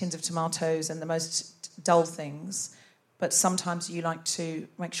like tins of tomatoes and the most dull things, but sometimes you like to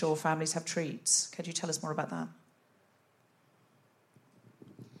make sure families have treats. Could you tell us more about that?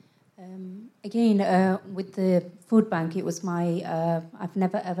 Again, with the food bank, it was I've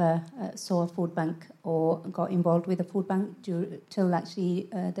never ever saw a food bank or got involved with a food bank till actually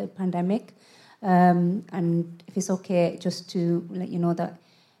the pandemic. And if it's okay, just to let you know that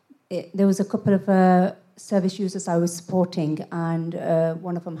there was a couple of service users I was supporting, and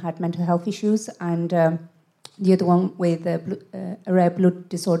one of them had mental health issues, and the other one with a rare blood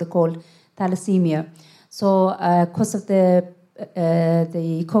disorder called thalassemia. So because of the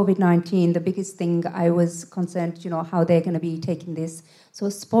COVID-19, the biggest thing I was concerned, how they're going to be taking this. So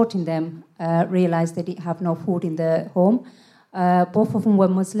supporting them, realised they didn't have no food in the home. Both of them were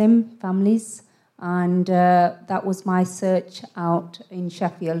Muslim families, and that was my search out in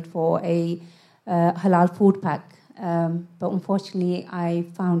Sheffield for a halal food pack. But unfortunately, I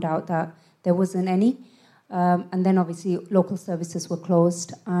found out that there wasn't any. And then obviously local services were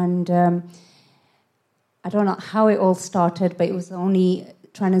closed, and I don't know how it all started, but it was only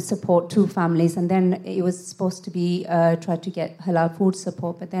trying to support 2 families, and then it was supposed to be try to get halal food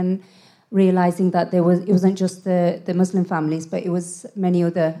support, but then realising that it wasn't just the Muslim families, but it was many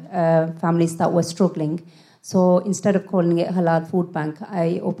other families that were struggling. So instead of calling it Halal Food Bank,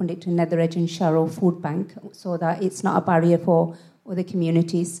 I opened it to Netheredge and Sharrow Food Bank, so that it's not a barrier for other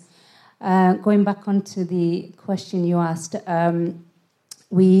communities. Going back onto the question you asked, I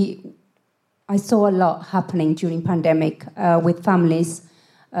saw a lot happening during pandemic with families,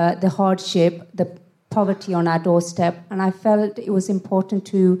 the hardship, the poverty on our doorstep, and I felt it was important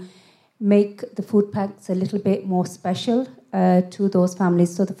to make the food packs a little bit more special to those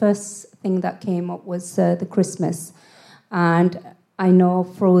families. So the first thing that came up was the Christmas, and I know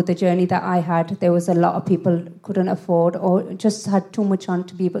through the journey that I had, there was a lot of people couldn't afford or just had too much on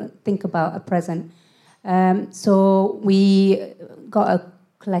to be able to think about a present. So we got a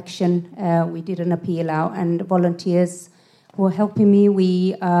collection, we did an appeal out, and volunteers were helping me.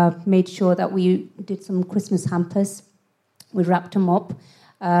 We made sure that we did some Christmas hampers. We wrapped them up.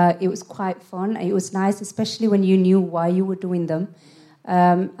 It was quite fun. It was nice, especially when you knew why you were doing them.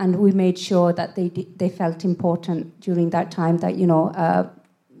 And we made sure that they felt important during that time, that,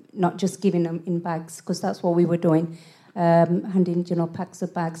 not just giving them in bags, because that's what we were doing, handing, packs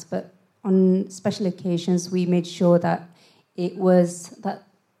of bags. But on special occasions, we made sure that it was that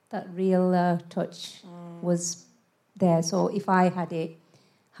real touch was there. So if I had it,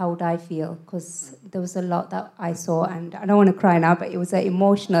 how would I feel? Because there was a lot that I saw, and I don't want to cry now, but it was an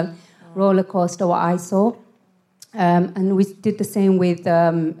emotional roller coaster what I saw. And we did the same with,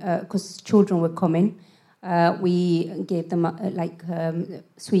 because children were coming. We gave them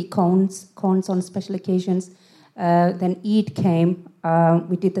sweet cones on special occasions. Then Eid came.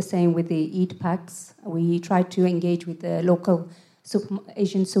 We did the same with the Eid packs. We tried to engage with the local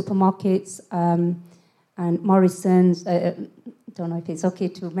Asian supermarkets and Morrison's. I don't know if it's okay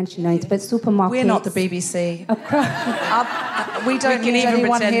to mention names, but supermarkets. We're not the BBC. We don't We can need even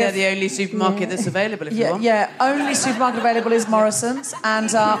anyone pretend here. they're the only supermarket that's available if you want. Yeah, only supermarket available is Morrison's.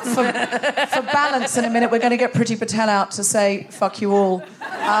 And for balance in a minute, we're going to get Priti Patel out to say, fuck you all.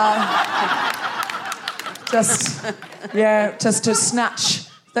 Just to snatch.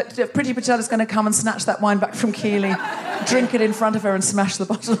 Priti Patel is going to come and snatch that wine back from Keeley, drink it in front of her and smash the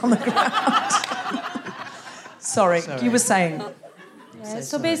bottle on the ground. Sorry, you were saying... Yeah,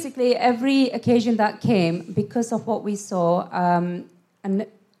 so basically, every occasion that came, because of what we saw, and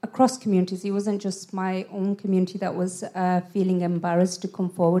across communities, it wasn't just my own community that was feeling embarrassed to come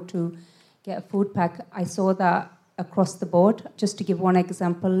forward to get a food pack. I saw that across the board. Just to give one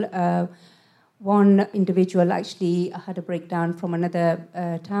example, one individual actually had a breakdown from another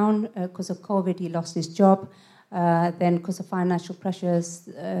town because of COVID. He lost his job. Then, because of financial pressures,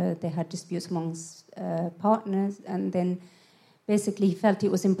 they had disputes amongst partners, and then basically he felt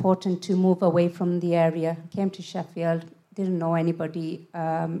it was important to move away from the area. Came to Sheffield, didn't know anybody.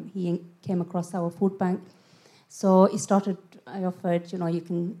 He came across our food bank. So I offered, you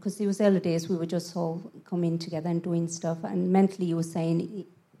can, because it was early days, we were just all coming together and doing stuff. And mentally he was saying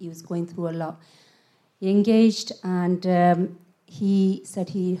he was going through a lot. He engaged, and he said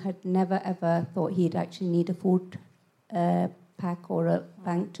he had never ever thought he'd actually need a food pack or a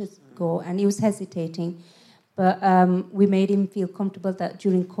bank to go. And he was hesitating. But we made him feel comfortable that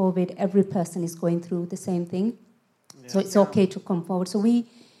during COVID, every person is going through the same thing. Yeah. So it's okay to come forward. So we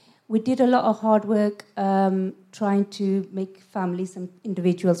did a lot of hard work trying to make families and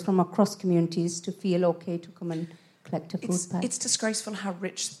individuals from across communities to feel okay to come and collect a food pack. It's disgraceful how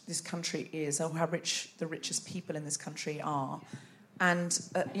rich this country is, or how rich the richest people in this country are. And,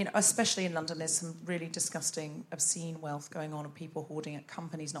 especially in London, there's some really disgusting, obscene wealth going on of people hoarding it,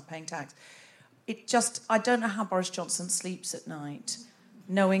 companies not paying tax. I don't know how Boris Johnson sleeps at night,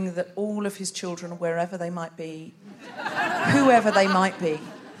 knowing that all of his children, wherever they might be, whoever they might be,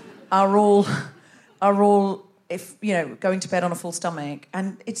 are all, going to bed on a full stomach.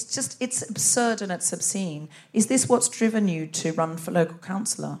 And it's absurd and it's obscene. Is this what's driven you to run for local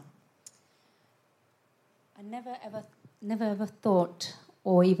councillor? I never ever thought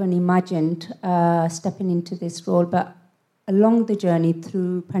or even imagined stepping into this role, but along the journey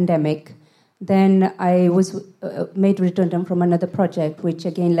through pandemic, then I was made redundant from another project, which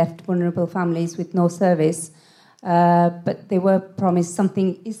again left vulnerable families with no service. But they were promised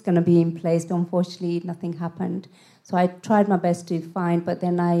something is going to be in place. Unfortunately, nothing happened. So I tried my best to find, but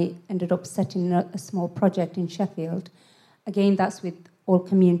then I ended up setting a small project in Sheffield. Again, that's with all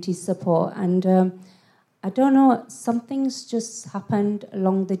community support. And I don't know, something's just happened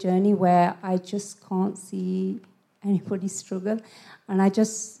along the journey where I just can't see anybody struggle. And I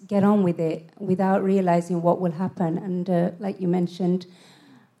just get on with it without realising what will happen. And like you mentioned,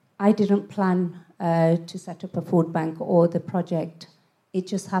 I didn't plan to set up a food bank or the project. It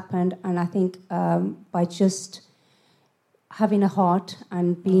just happened. And I think by just having a heart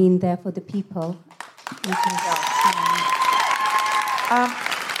and being there for the people...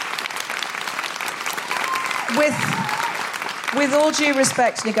 With all due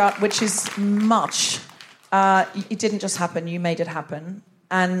respect, Nighat, which is much... it didn't just happen, you made it happen.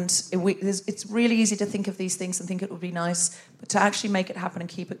 And it's really easy to think of these things and think it would be nice, but to actually make it happen and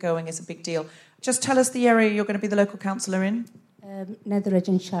keep it going is a big deal. Just tell us the area you're going to be the local councillor in. Netheredge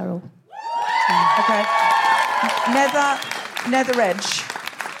and Sharrow. Okay. Netheredge,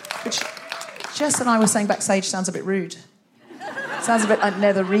 which Jess and I were saying backstage sounds a bit rude. Sounds a bit like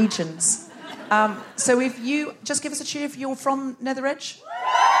nether regions. So if you... Just give us a cheer if you're from Netheredge.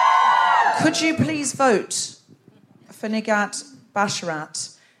 Could you please vote for Nighat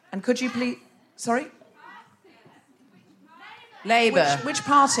Basharat? And could you please... Sorry? Labour. Which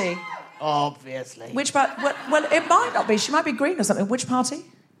party? Obviously. Which party? Well, it might not be. She might be Green or something. Which party?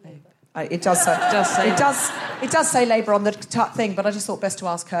 It does say Labour on the thing, but I just thought best to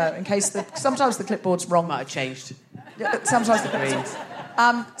ask her in case sometimes the clipboard's wrong. Might have changed. Sometimes the clipboard's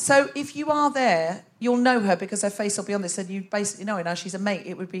so if you are there, you'll know her because her face will be on this, and you basically know her now. She's a mate.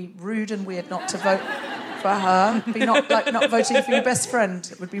 It would be rude and weird not to vote for her. Be not voting for your best friend.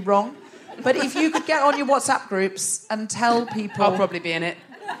 It would be wrong. But if you could get on your WhatsApp groups and tell people... I'll probably be in it.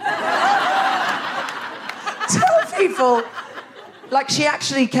 Tell people... Like, she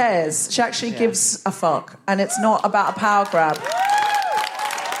actually cares. She actually gives a fuck. And it's not about a power grab.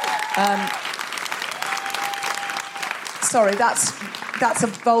 Sorry, that's a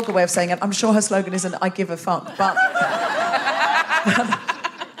vulgar way of saying it. I'm sure her slogan isn't I give a fuck, but...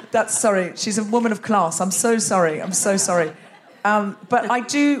 sorry, she's a woman of class. I'm so sorry. But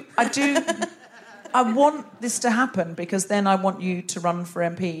I want this to happen because then I want you to run for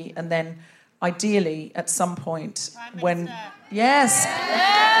MP and then ideally at some point when... Yes.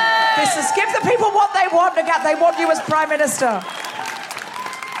 This is give the people what they want, Nighat. They want you as Prime Minister.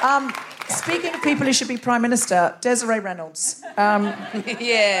 Speaking of people who should be Prime Minister, Desiree Reynolds.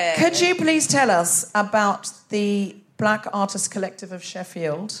 Could you please tell us about the Black Artists Collective of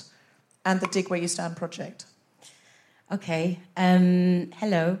Sheffield and the Dig Where You Stand project? Okay.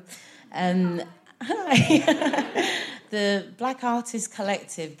 Hello. Hi. The Black Artists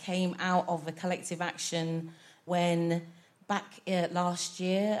Collective came out of a collective action when, back last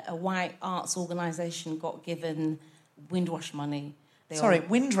year, a white arts organisation got given Windrush money.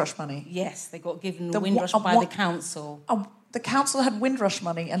 Windrush money? Yes, they got given Windrush by the council. The council had Windrush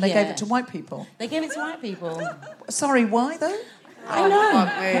money and they gave it to white people? They gave it to white people. Sorry, why though? I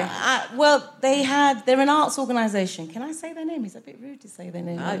know. Well, they're an arts organisation. Can I say their name? It's a bit rude to say their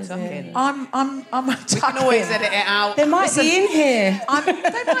name. No, tuck in. I'm We can always edit it out. They might be in here. They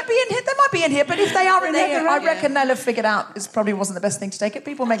might be in here, but if they are in here, I reckon they'll have figured out it probably wasn't the best thing to take it.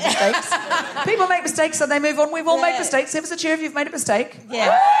 People make mistakes. People make mistakes and they move on. We've all made mistakes. Give us a cheer if you've made a mistake.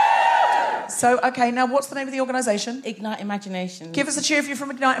 Yeah. So, okay, now what's the name of the organisation? Ignite Imaginations. Give us a cheer if you're from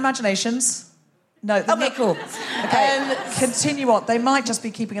Ignite Imaginations. No. Okay, cool. Okay, continue on. They might just be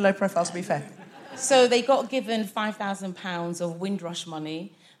keeping a low profile, to be fair. So they got given £5,000 of Windrush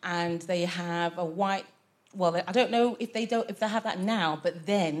money, and they have a white... Well, I don't know if they have that now, but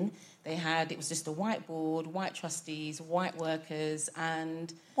then it was just a white board, white trustees, white workers,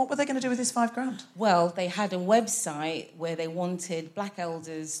 and... What were they going to do with this £5,000? Well, they had a website where they wanted black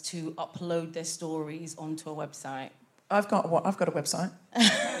elders to upload their stories onto a website. I've got a website.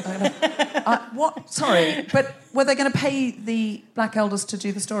 What? Sorry, but were they going to pay the black elders to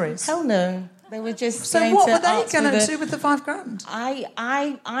do the stories? Hell no. They were just. So what were they going to do with the £5,000?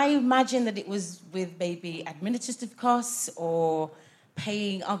 I imagine that it was with maybe administrative costs or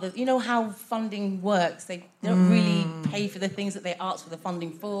paying other. You know how funding works. They don't really pay for the things that they ask for the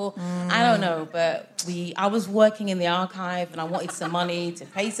funding for. I don't know, but I was working in the archive and I wanted some money to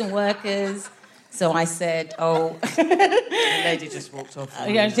pay some workers. So I said, The lady just walked off.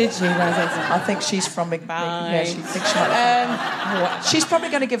 Yeah, did she? I think she's from Big. Yeah, she thinks she's probably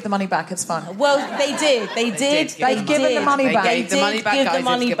going to give the money back. It's fine. Well, they did. They've given the money back. They did give the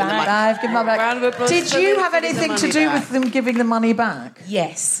money back. They've given the money back. Did you have anything to do with them giving the money back?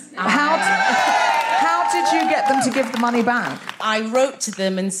 Yes. How did you get them to give the money back? I wrote to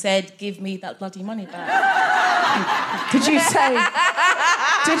them and said, "Give me that bloody money back." Did you say?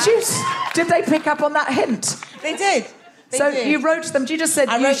 Did they pick up on that hint? They did. You wrote to them. You just said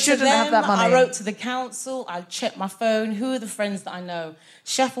you shouldn't have that money. I wrote to the council. I checked my phone. Who are the friends that I know?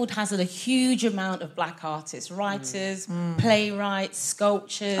 Sheffield has a huge amount of black artists, writers, playwrights,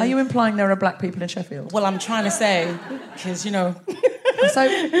 sculptors. Are you implying there are black people in Sheffield? Well, I'm trying to say, because, you know... So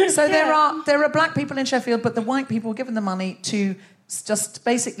there are black people in Sheffield, but the white people were given the money to just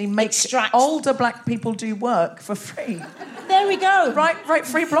basically make older black people do work for free. There we go. Write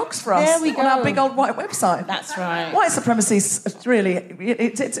free blogs for us. There we go. On our big old white website. That's right. White supremacy is really...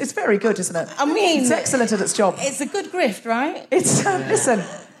 It's very good, isn't it? I mean... It's excellent at its job. It's a good grift, right? It's... listen,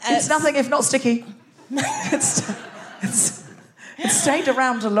 it's nothing if not sticky. It's stayed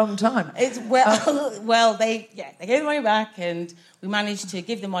around a long time. They gave the money back, and we managed to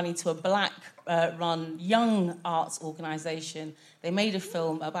give the money to a black-run young arts organisation. They made a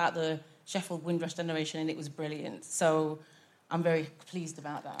film about the Sheffield Windrush generation, and it was brilliant. So I'm very pleased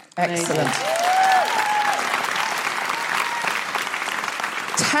about that. Excellent.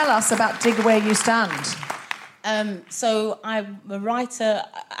 Tell us about Dig Where You Stand. So I'm a writer.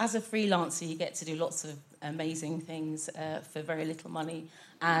 As a freelancer, you get to do lots of amazing things for very little money,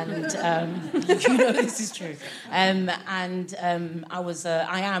 and you know this is true. I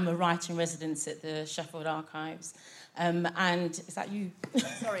am a writer in residence at the Sheffield Archives, And is that you?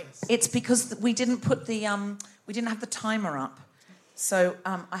 Sorry. It's because we didn't put the we didn't have the timer up, so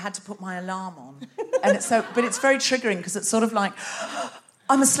I had to put my alarm on, and but it's very triggering because it's sort of like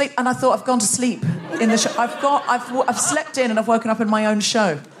I'm asleep, and I thought I've gone to sleep in the show. I've slept in and I've woken up in my own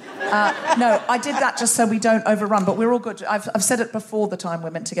show. No, I did that just so we don't overrun, but we're all good. I've said it before the time we're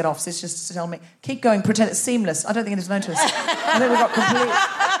meant to get off, so it's just to tell me, keep going, pretend it's seamless. I don't think anyone's noticed. I think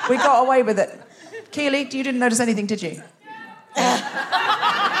we got away with it. Keely, you didn't notice anything, did you?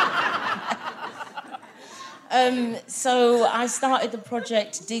 So I started the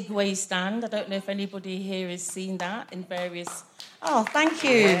project Dig Where You Stand. I don't know if anybody here has seen that in various... Oh, thank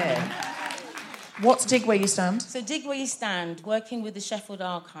you. Yeah. What's Dig Where You Stand? So Dig Where You Stand, working with the Sheffield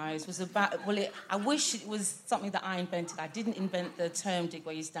Archives, was about... I wish it was something that I invented. I didn't invent the term Dig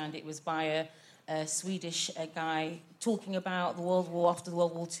Where You Stand. It was by a Swedish guy talking about the World War, after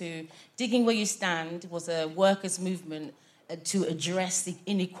World War II. Digging Where You Stand was a workers' movement to address the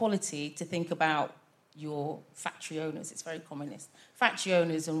inequality, to think about your factory owners. It's very communist. Factory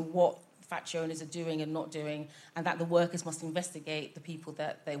owners and what factory owners are doing and not doing, and that the workers must investigate the people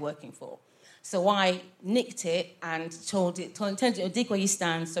that they're working for. So I nicked it and told it to Dig Where You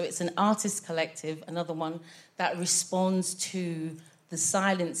Stand. So it's an artist collective, another one that responds to the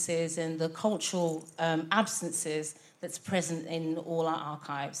silences and the cultural absences that's present in all our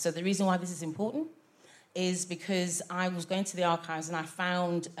archives. So the reason why this is important is because I was going to the archives and I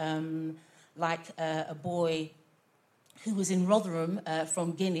found a boy who was in Rotherham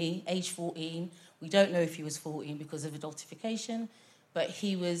from Guinea, age 14. We don't know if he was 14 because of adultification, but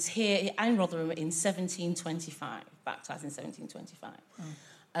he was here in Rotherham in 1725, baptised in 1725.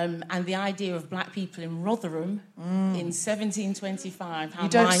 And the idea of black people in Rotherham in 1725... You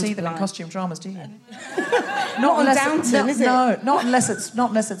don't see them in costume dramas, do you? Not on Downton, is it? No, not unless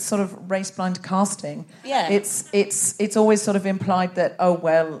it's sort of race-blind casting. Yeah. It's always sort of implied that, oh,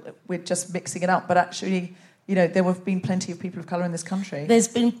 well, we're just mixing it up. But actually, you know, there have been plenty of people of colour in this country. There's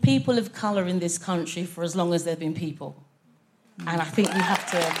been people of colour in this country for as long as there have been people. And I think we have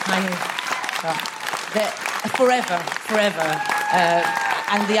to kind of... forever.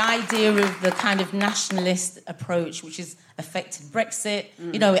 And the idea of the kind of nationalist approach, which has affected Brexit,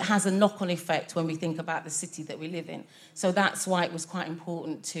 you know, it has a knock-on effect when we think about the city that we live in. So that's why it was quite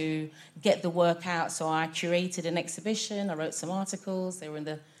important to get the work out. So I curated an exhibition, I wrote some articles, they were in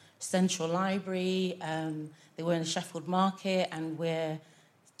the Central Library, they were in the Sheffield Market, and we're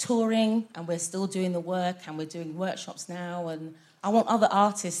touring, and we're still doing the work, and we're doing workshops now, and I want other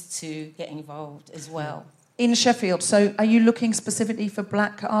artists to get involved as well. In Sheffield, so are you looking specifically for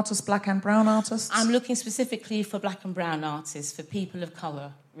black artists, black and brown artists? I'm looking specifically for black and brown artists, for people of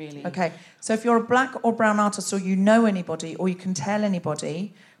colour, really. Okay, so if you're a black or brown artist, or you know anybody, or you can tell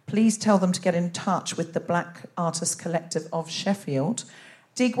anybody, please tell them to get in touch with the Black Artists Collective of Sheffield.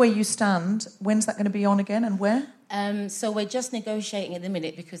 Dig Where You Stand, when's that going to be on again, and where? So we're just negotiating at the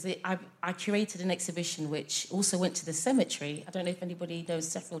minute, because I curated an exhibition which also went to the cemetery. I don't know if anybody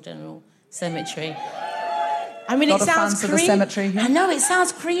knows Sheffield General Cemetery. I mean, it sounds creepy. Cemetery, yeah. I know it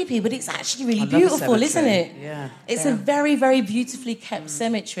sounds creepy, but it's actually really beautiful, isn't it? Yeah. It's a very, very beautifully kept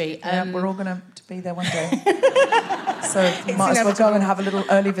cemetery. Yeah, we're all going to be there one day. So might as well go and have a little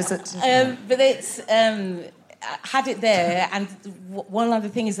early visit. But it's... I had it there, and one of the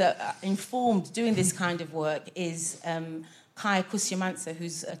things that informed doing this kind of work is Kaya Kusyamansa,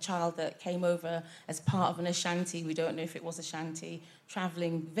 who's a child that came over as part of an Ashanti, we don't know if it was Ashanti,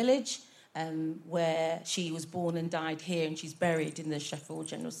 travelling village, where she was born and died here, and she's buried in the Sheffield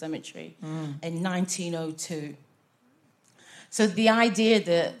General Cemetery in 1902. So the idea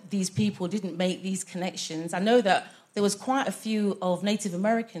that these people didn't make these connections, I know that there was quite a few of Native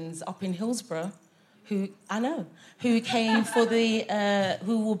Americans up in Hillsborough who came for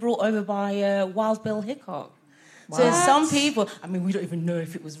who were brought over by Wild Bill Hickok. What? So some people, I mean, we don't even know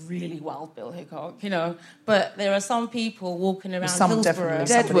if it was really Wild Bill Hickok, you know, but there are some people walking around Hillsborough.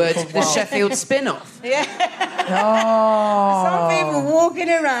 Deadwood, the Sheffield spin-off. Yeah. Oh. Some people walking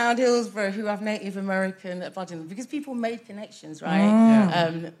around Hillsborough who have Native American blood in them, because people made connections,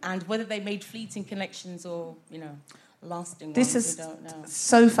 right? And whether they made fleeting connections or, you know, lasting this ones, is we don't know.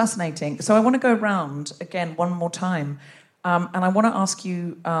 So fascinating. So I want to go round again one more time, and I want to ask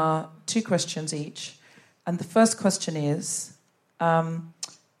you 2 questions each. And the first question is,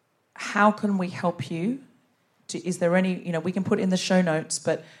 how can we help you? Is there any, you know, we can put in the show notes,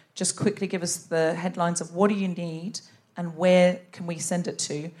 but just quickly give us the headlines of what do you need and where can we send it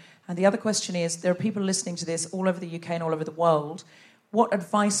to? And the other question is, there are people listening to this all over the UK and all over the world. what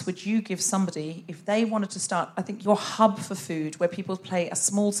advice would you give somebody if they wanted to start, I think, your hub for food, where people pay a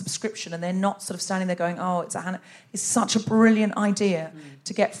small subscription and they're not sort of standing there going, oh, it's such a brilliant idea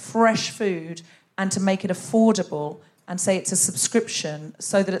to get fresh food and to make it affordable and say it's a subscription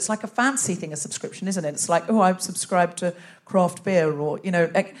so that it's like a fancy thing, a subscription, isn't it? It's like, oh, I subscribe to craft beer or,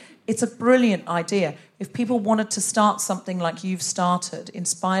 like, it's a brilliant idea. If people wanted to start something like you've started,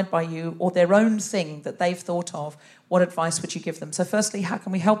 inspired by you, or their own thing that they've thought of, what advice would you give them? So firstly, how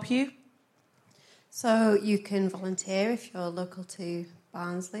can we help you? So you can volunteer if you're local to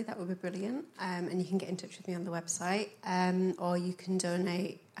Barnsley. That would be brilliant. And you can get in touch with me on the website. Or you can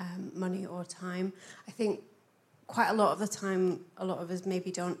donate money or time. I think quite a lot of the time, a lot of us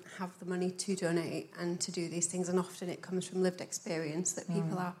maybe don't have the money to donate and to do these things. And often it comes from lived experience that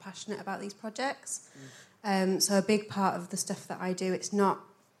people are passionate about these projects. So a big part of the stuff that I do, it's not,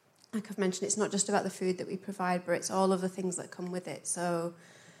 like I've mentioned, it's not just about the food that we provide, but it's all of the things that come with it. So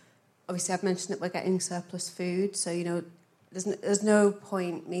obviously I've mentioned that we're getting surplus food. So, there's no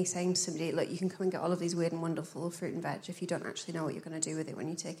point me saying to somebody, look, you can come and get all of these weird and wonderful fruit and veg if you don't actually know what you're going to do with it when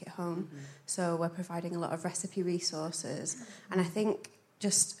you take it home. So we're providing a lot of recipe resources. And I think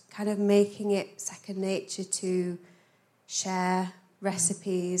just kind of making it second nature to share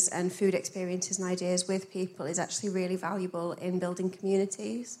recipes and food experiences and ideas with people is actually really valuable in building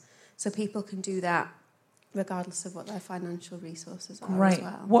communities. So people can do that regardless of what their financial resources are as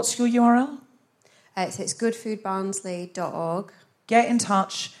well. What's your URL? So it's goodfoodbarnsley.org. Get in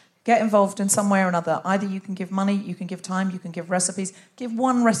touch, get involved in some way or another. Either you can give money, you can give time, you can give recipes. Give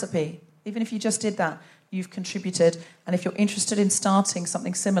one recipe. Even if you just did that, you've contributed. And if you're interested in starting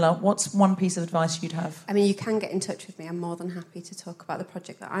something similar, what's one piece of advice you'd have? I mean, you can get in touch with me. I'm more than happy to talk about the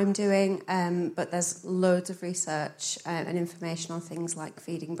project that I'm doing. But there's loads of research and information on things like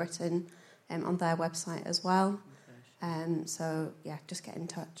Feeding Britain on their website as well. So, yeah, just get in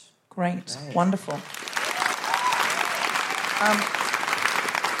touch. Great. Wonderful.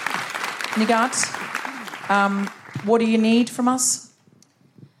 Nighat, what do you need from us?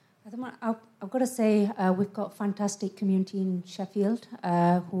 I've got to say, we've got a fantastic community in Sheffield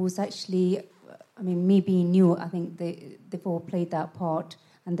who's actually, me being new, I think they've all played that part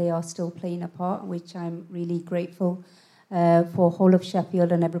and they are still playing a part, which I'm really grateful for whole of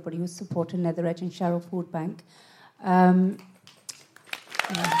Sheffield and everybody who's supported Nether Edge and Sharrow Food Bank.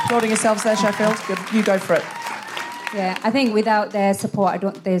 Applauding yourselves there, Sheffield. Good. You go for it. Yeah, I think without their support,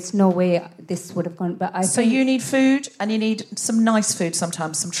 there's no way this would have gone. But so you need food, and you need some nice food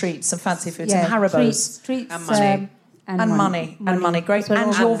sometimes, some treats, some fancy food, some Haribos. Treats and money. And money. Great.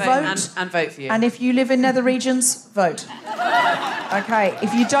 And your vote. And vote for you. And if you live in Nether Regions, vote. Okay.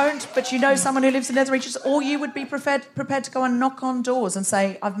 If you don't, but you know someone who lives in Nether Regions, or you would be prepared to go and knock on doors and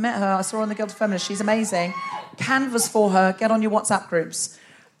say, I've met her, I saw her on the Guild of Feminists, she's amazing. Canvas for her, get on your WhatsApp groups.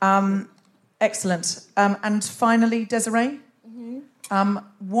 Excellent. And finally, Desiree,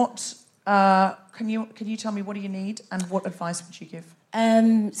 what can you tell me, what do you need and what advice would you give?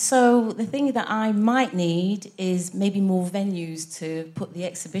 So the thing that I might need is maybe more venues to put the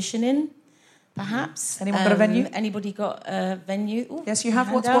exhibition in, perhaps. Anyone got a venue? Anybody got a venue? Ooh, yes, you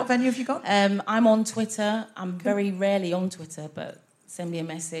have. What venue have you got? I'm on Twitter. I'm very rarely on Twitter, but send me a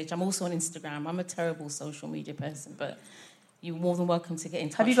message. I'm also on Instagram. I'm a terrible social media person, but you're more than welcome to get in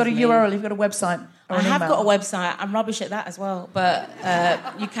touch with me. Have you got a URL? Have you got a website? Or I have got a website. I'm rubbish at that as well, but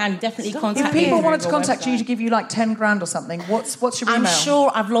you can definitely contact me. If people wanted to contact you to give you like 10 grand or something, what's your email? I'm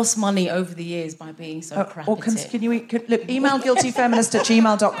sure I've lost money over the years by being so crap or can you look, email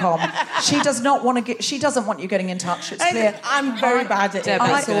guiltyfeminist@gmail.com. She does not want to get. She doesn't want you getting in touch. It's clear. I'm very bad at it.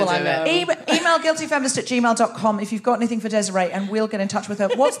 That's all I know. Email guiltyfeminist@gmail.com if you've got anything for Desiree, and we'll get in touch with her.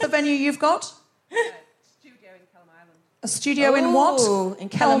 What's the venue you've got? A studio in what? In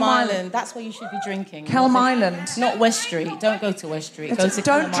Kelham Island. That's where you should be drinking. Kelham Island. Not West Street. Don't go to West Street.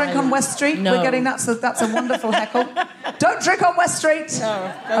 Don't drink on West Street. No. We're getting that's a wonderful heckle. Don't drink on West Street.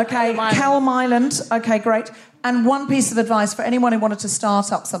 No, okay, Kelham Island. Okay, great. And one piece of advice for anyone who wanted to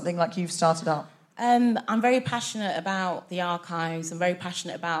start up something like you've started up. I'm very passionate about the archives. I'm very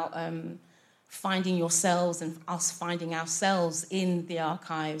passionate about finding yourselves and us finding ourselves in the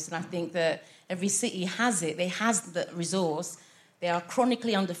archives. And I think that every city has it. They has the resource. They are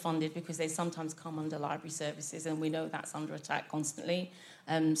chronically underfunded because they sometimes come under library services, and we know that's under attack constantly.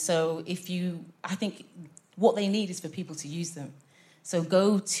 So I think what they need is for people to use them. So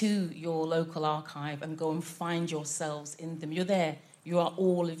go to your local archive and go and find yourselves in them. You're there.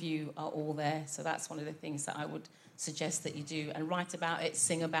 All of you are all there. So that's one of the things that I would suggest that you do. And write about it,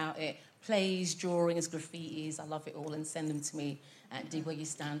 sing about it, plays, drawings, graffitis. I love it all, and send them to me at Dig Where You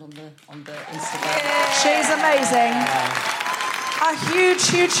Stand on the Instagram. She's amazing. A huge,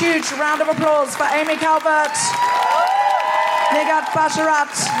 huge, huge round of applause for Amy Calvert, Nighat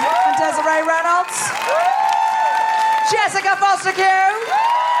Basharat and Desiree Reynolds. Jessica Fostekew.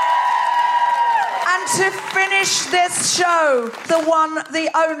 And to finish this show, the one, the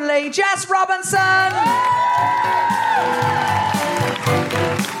only, Jess Robinson.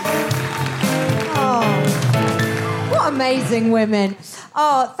 Oh, what amazing women.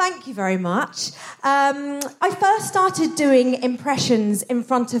 Oh, thank you very much. I first started doing impressions in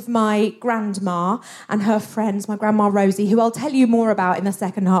front of my grandma and her friends, my grandma Rosie, who I'll tell you more about in the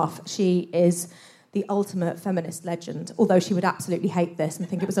second half. She is the ultimate feminist legend, although she would absolutely hate this and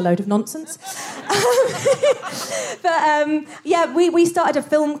think it was a load of nonsense. But we started a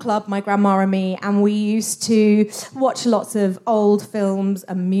film club, my grandma and me, and we used to watch lots of old films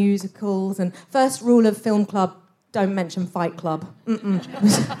and musicals. And first rule of film club, don't mention Fight Club.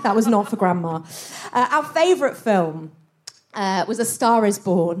 That was not for Grandma. Our favourite film was A Star Is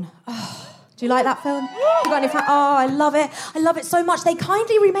Born. Oh, do you like that film? You got any friends? Oh, I love it. I love it so much. They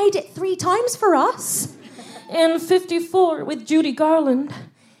kindly remade it 3 times for us. In 1954 with Judy Garland.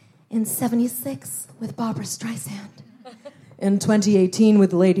 In 1976 with Barbara Streisand. In 2018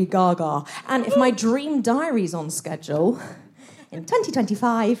 with Lady Gaga. And if my dream diary's on schedule, in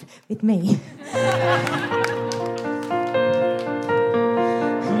 2025 with me.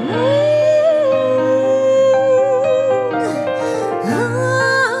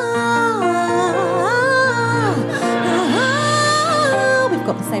 We've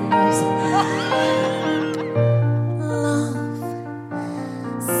got the same voice. Love,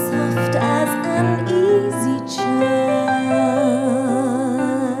 soft as an easy chair.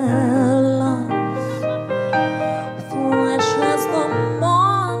 Love, fresh as the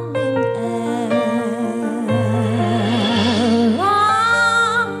morning air.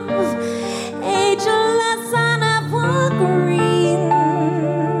 Love, ageless and evergreen.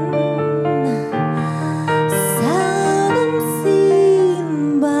 Seldom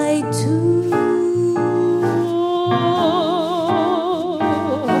seen by two.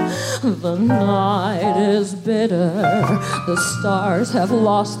 The night is bitter, the stars have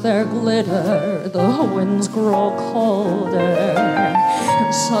lost their glitter, the winds grow colder,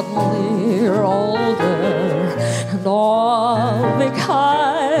 and suddenly you're older, and all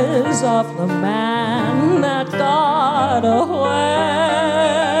because of the man that got away.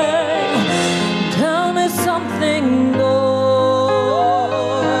 Tell me something more.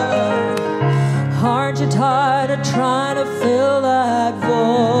 Aren't you tired of trying to fill that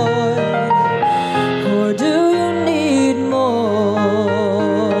void? Or do you need more?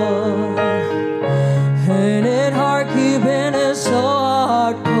 Ain't it hard keeping it so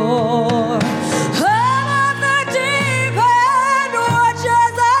hardcore? I'm at the deep end, watch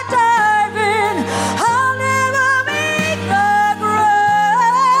as I dive in. I'll never meet the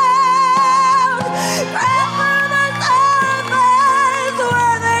ground. Grab for the surface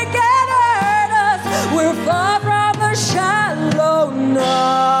where they can hurt us. We're far from the shallow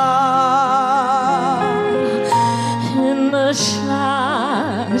now. In the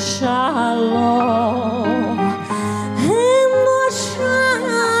shallow. In the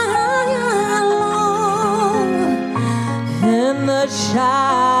shallow. In the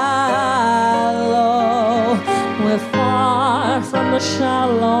shallow. We're far from the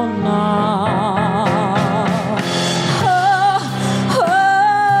shallow now.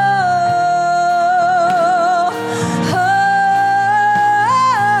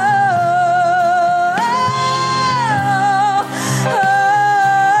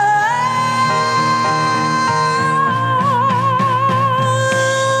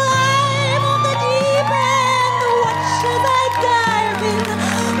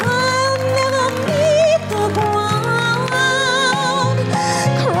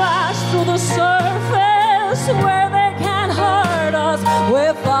 Where they can't hurt us,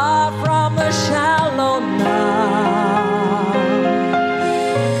 we're far from the shallow now.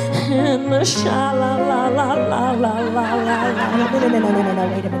 In the shallow, la la la la la la la.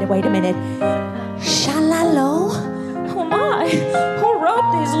 No, wait a minute. Shallow? Oh my, who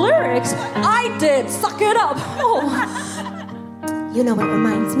wrote these lyrics? I did, suck it up. Oh. You know what it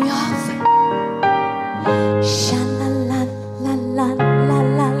reminds me of? Shalala la la la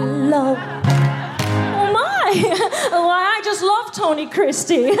la lo. Why, I just love Tony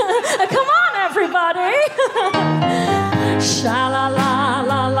Christie. Come on, everybody. Sha-la-la,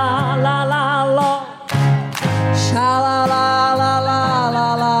 la, la, la, la, lo. Sha-la-la, la, la, la,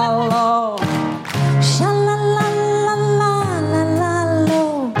 la, lo. Sha-la-la, la, la, la, la, lo.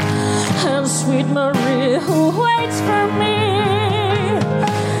 And sweet Marie, who waits for me.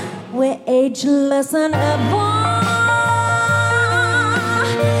 We're ageless and evolved.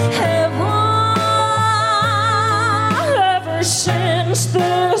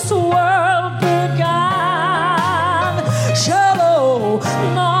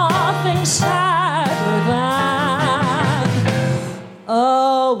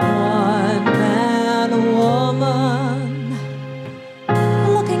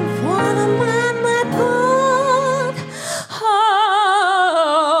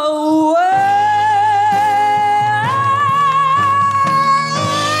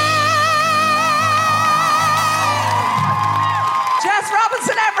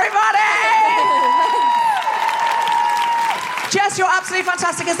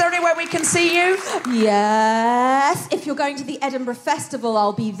 fantastic. Is there anywhere we can see you? Yes. If you're going to the Edinburgh Festival,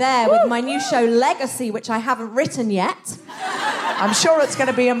 I'll be there with my new show Legacy, which I haven't written yet. I'm sure it's going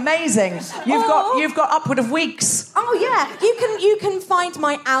to be amazing. You've got upward of weeks. Oh yeah, you can find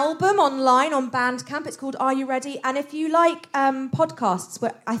my album online on Bandcamp. It's called Are You Ready? And if you like podcasts,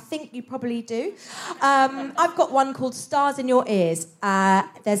 where I think you probably do, I've got one called Stars in Your Ears.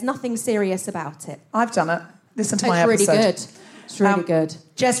 There's nothing serious about it. I've done it. Listen to my episode. episode. Really good. It's really good.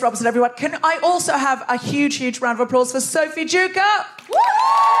 Jess Robinson, everyone. Can I also have a huge round of applause for Sophie Duker? Woo!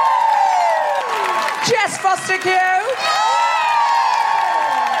 Jess Fostekew.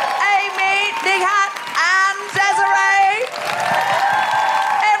 Nighat and Desiree.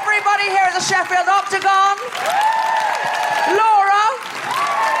 Everybody here at the Sheffield Octagon. Laura.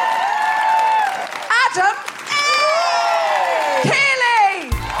 Adam. Keely.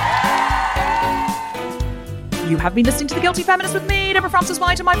 You have been listening to The Guilty Feminist with me, Deborah Francis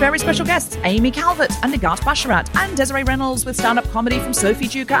White, and my very special guests, Amy Calvert and Nighat Basharat, and Desiree Reynolds, with stand-up comedy from Sophie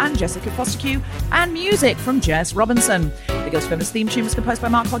Duker and Jessica Fostekew, and music from Jess Robinson. The Guilty Feminist theme tune was composed by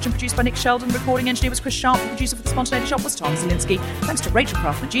Mark Hodge and produced by Nick Sheldon. Recording engineer was Chris Sharp. The producer for The Spontaneity Shop was Tom Zielinski. Thanks to Rachel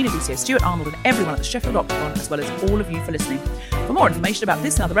Craft, Regina DCO, Stuart Arnold, and everyone at the Sheffield Octagon, as well as all of you for listening. For more information about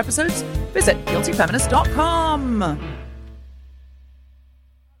this and other episodes, visit guiltyfeminist.com.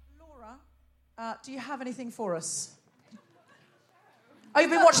 Laura, do you have anything for us? Oh,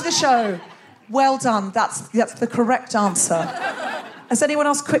 you've been watching the show. Well done. That's the correct answer. Has anyone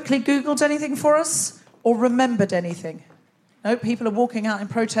else quickly Googled anything for us? Or remembered anything? No, people are walking out in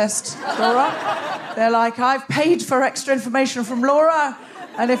protest, Laura. They're like, I've paid for extra information from Laura,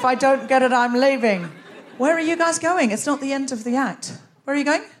 and if I don't get it, I'm leaving. Where are you guys going? It's not the end of the act. Where are you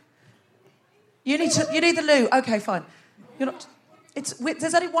going? You need the loo. Okay, fine. You're not.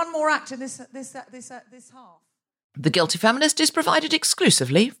 There's only one more act in this half. The Guilty Feminist is provided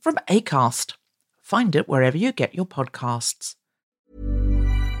exclusively from Acast. Find it wherever you get your podcasts.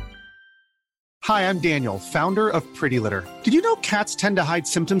 Hi, I'm Daniel, founder of Pretty Litter. Did you know cats tend to hide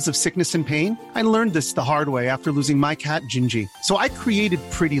symptoms of sickness and pain? I learned this the hard way after losing my cat, Gingy. So I created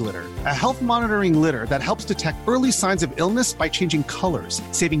Pretty Litter, a health monitoring litter that helps detect early signs of illness by changing colors,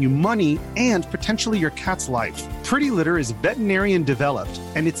 saving you money and potentially your cat's life. Pretty Litter is veterinarian developed,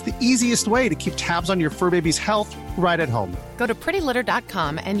 and it's the easiest way to keep tabs on your fur baby's health right at home. Go to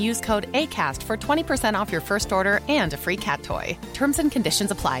prettylitter.com and use code ACAST for 20% off your first order and a free cat toy. Terms and conditions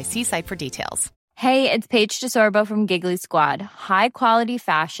apply. See site for details. Hey, it's Paige DeSorbo from Giggly Squad. High quality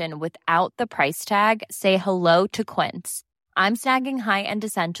fashion without the price tag. Say hello to Quince. I'm snagging high-end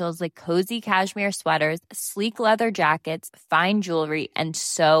essentials like cozy cashmere sweaters, sleek leather jackets, fine jewelry, and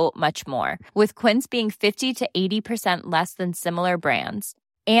so much more. With Quince being 50 to 80% less than similar brands.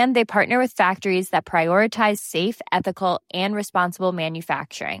 And they partner with factories that prioritize safe, ethical, and responsible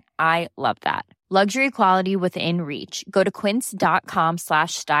manufacturing. I love that. Luxury quality within reach. Go to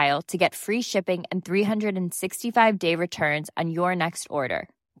quince.com/style to get free shipping and 365-day returns on your next order.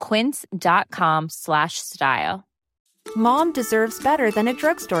 Quince.com/style. Mom deserves better than a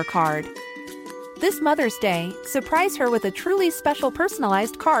drugstore card. This Mother's Day, surprise her with a truly special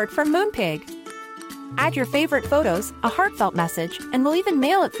personalized card from Moonpig. Add your favorite photos, a heartfelt message, and we'll even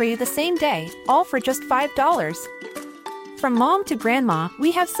mail it for you the same day, all for just $5. From mom to grandma,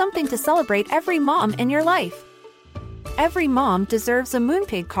 we have something to celebrate every mom in your life. Every mom deserves a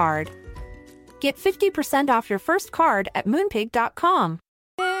Moonpig card. Get 50% off your first card at moonpig.com.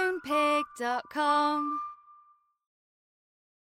 Moonpig.com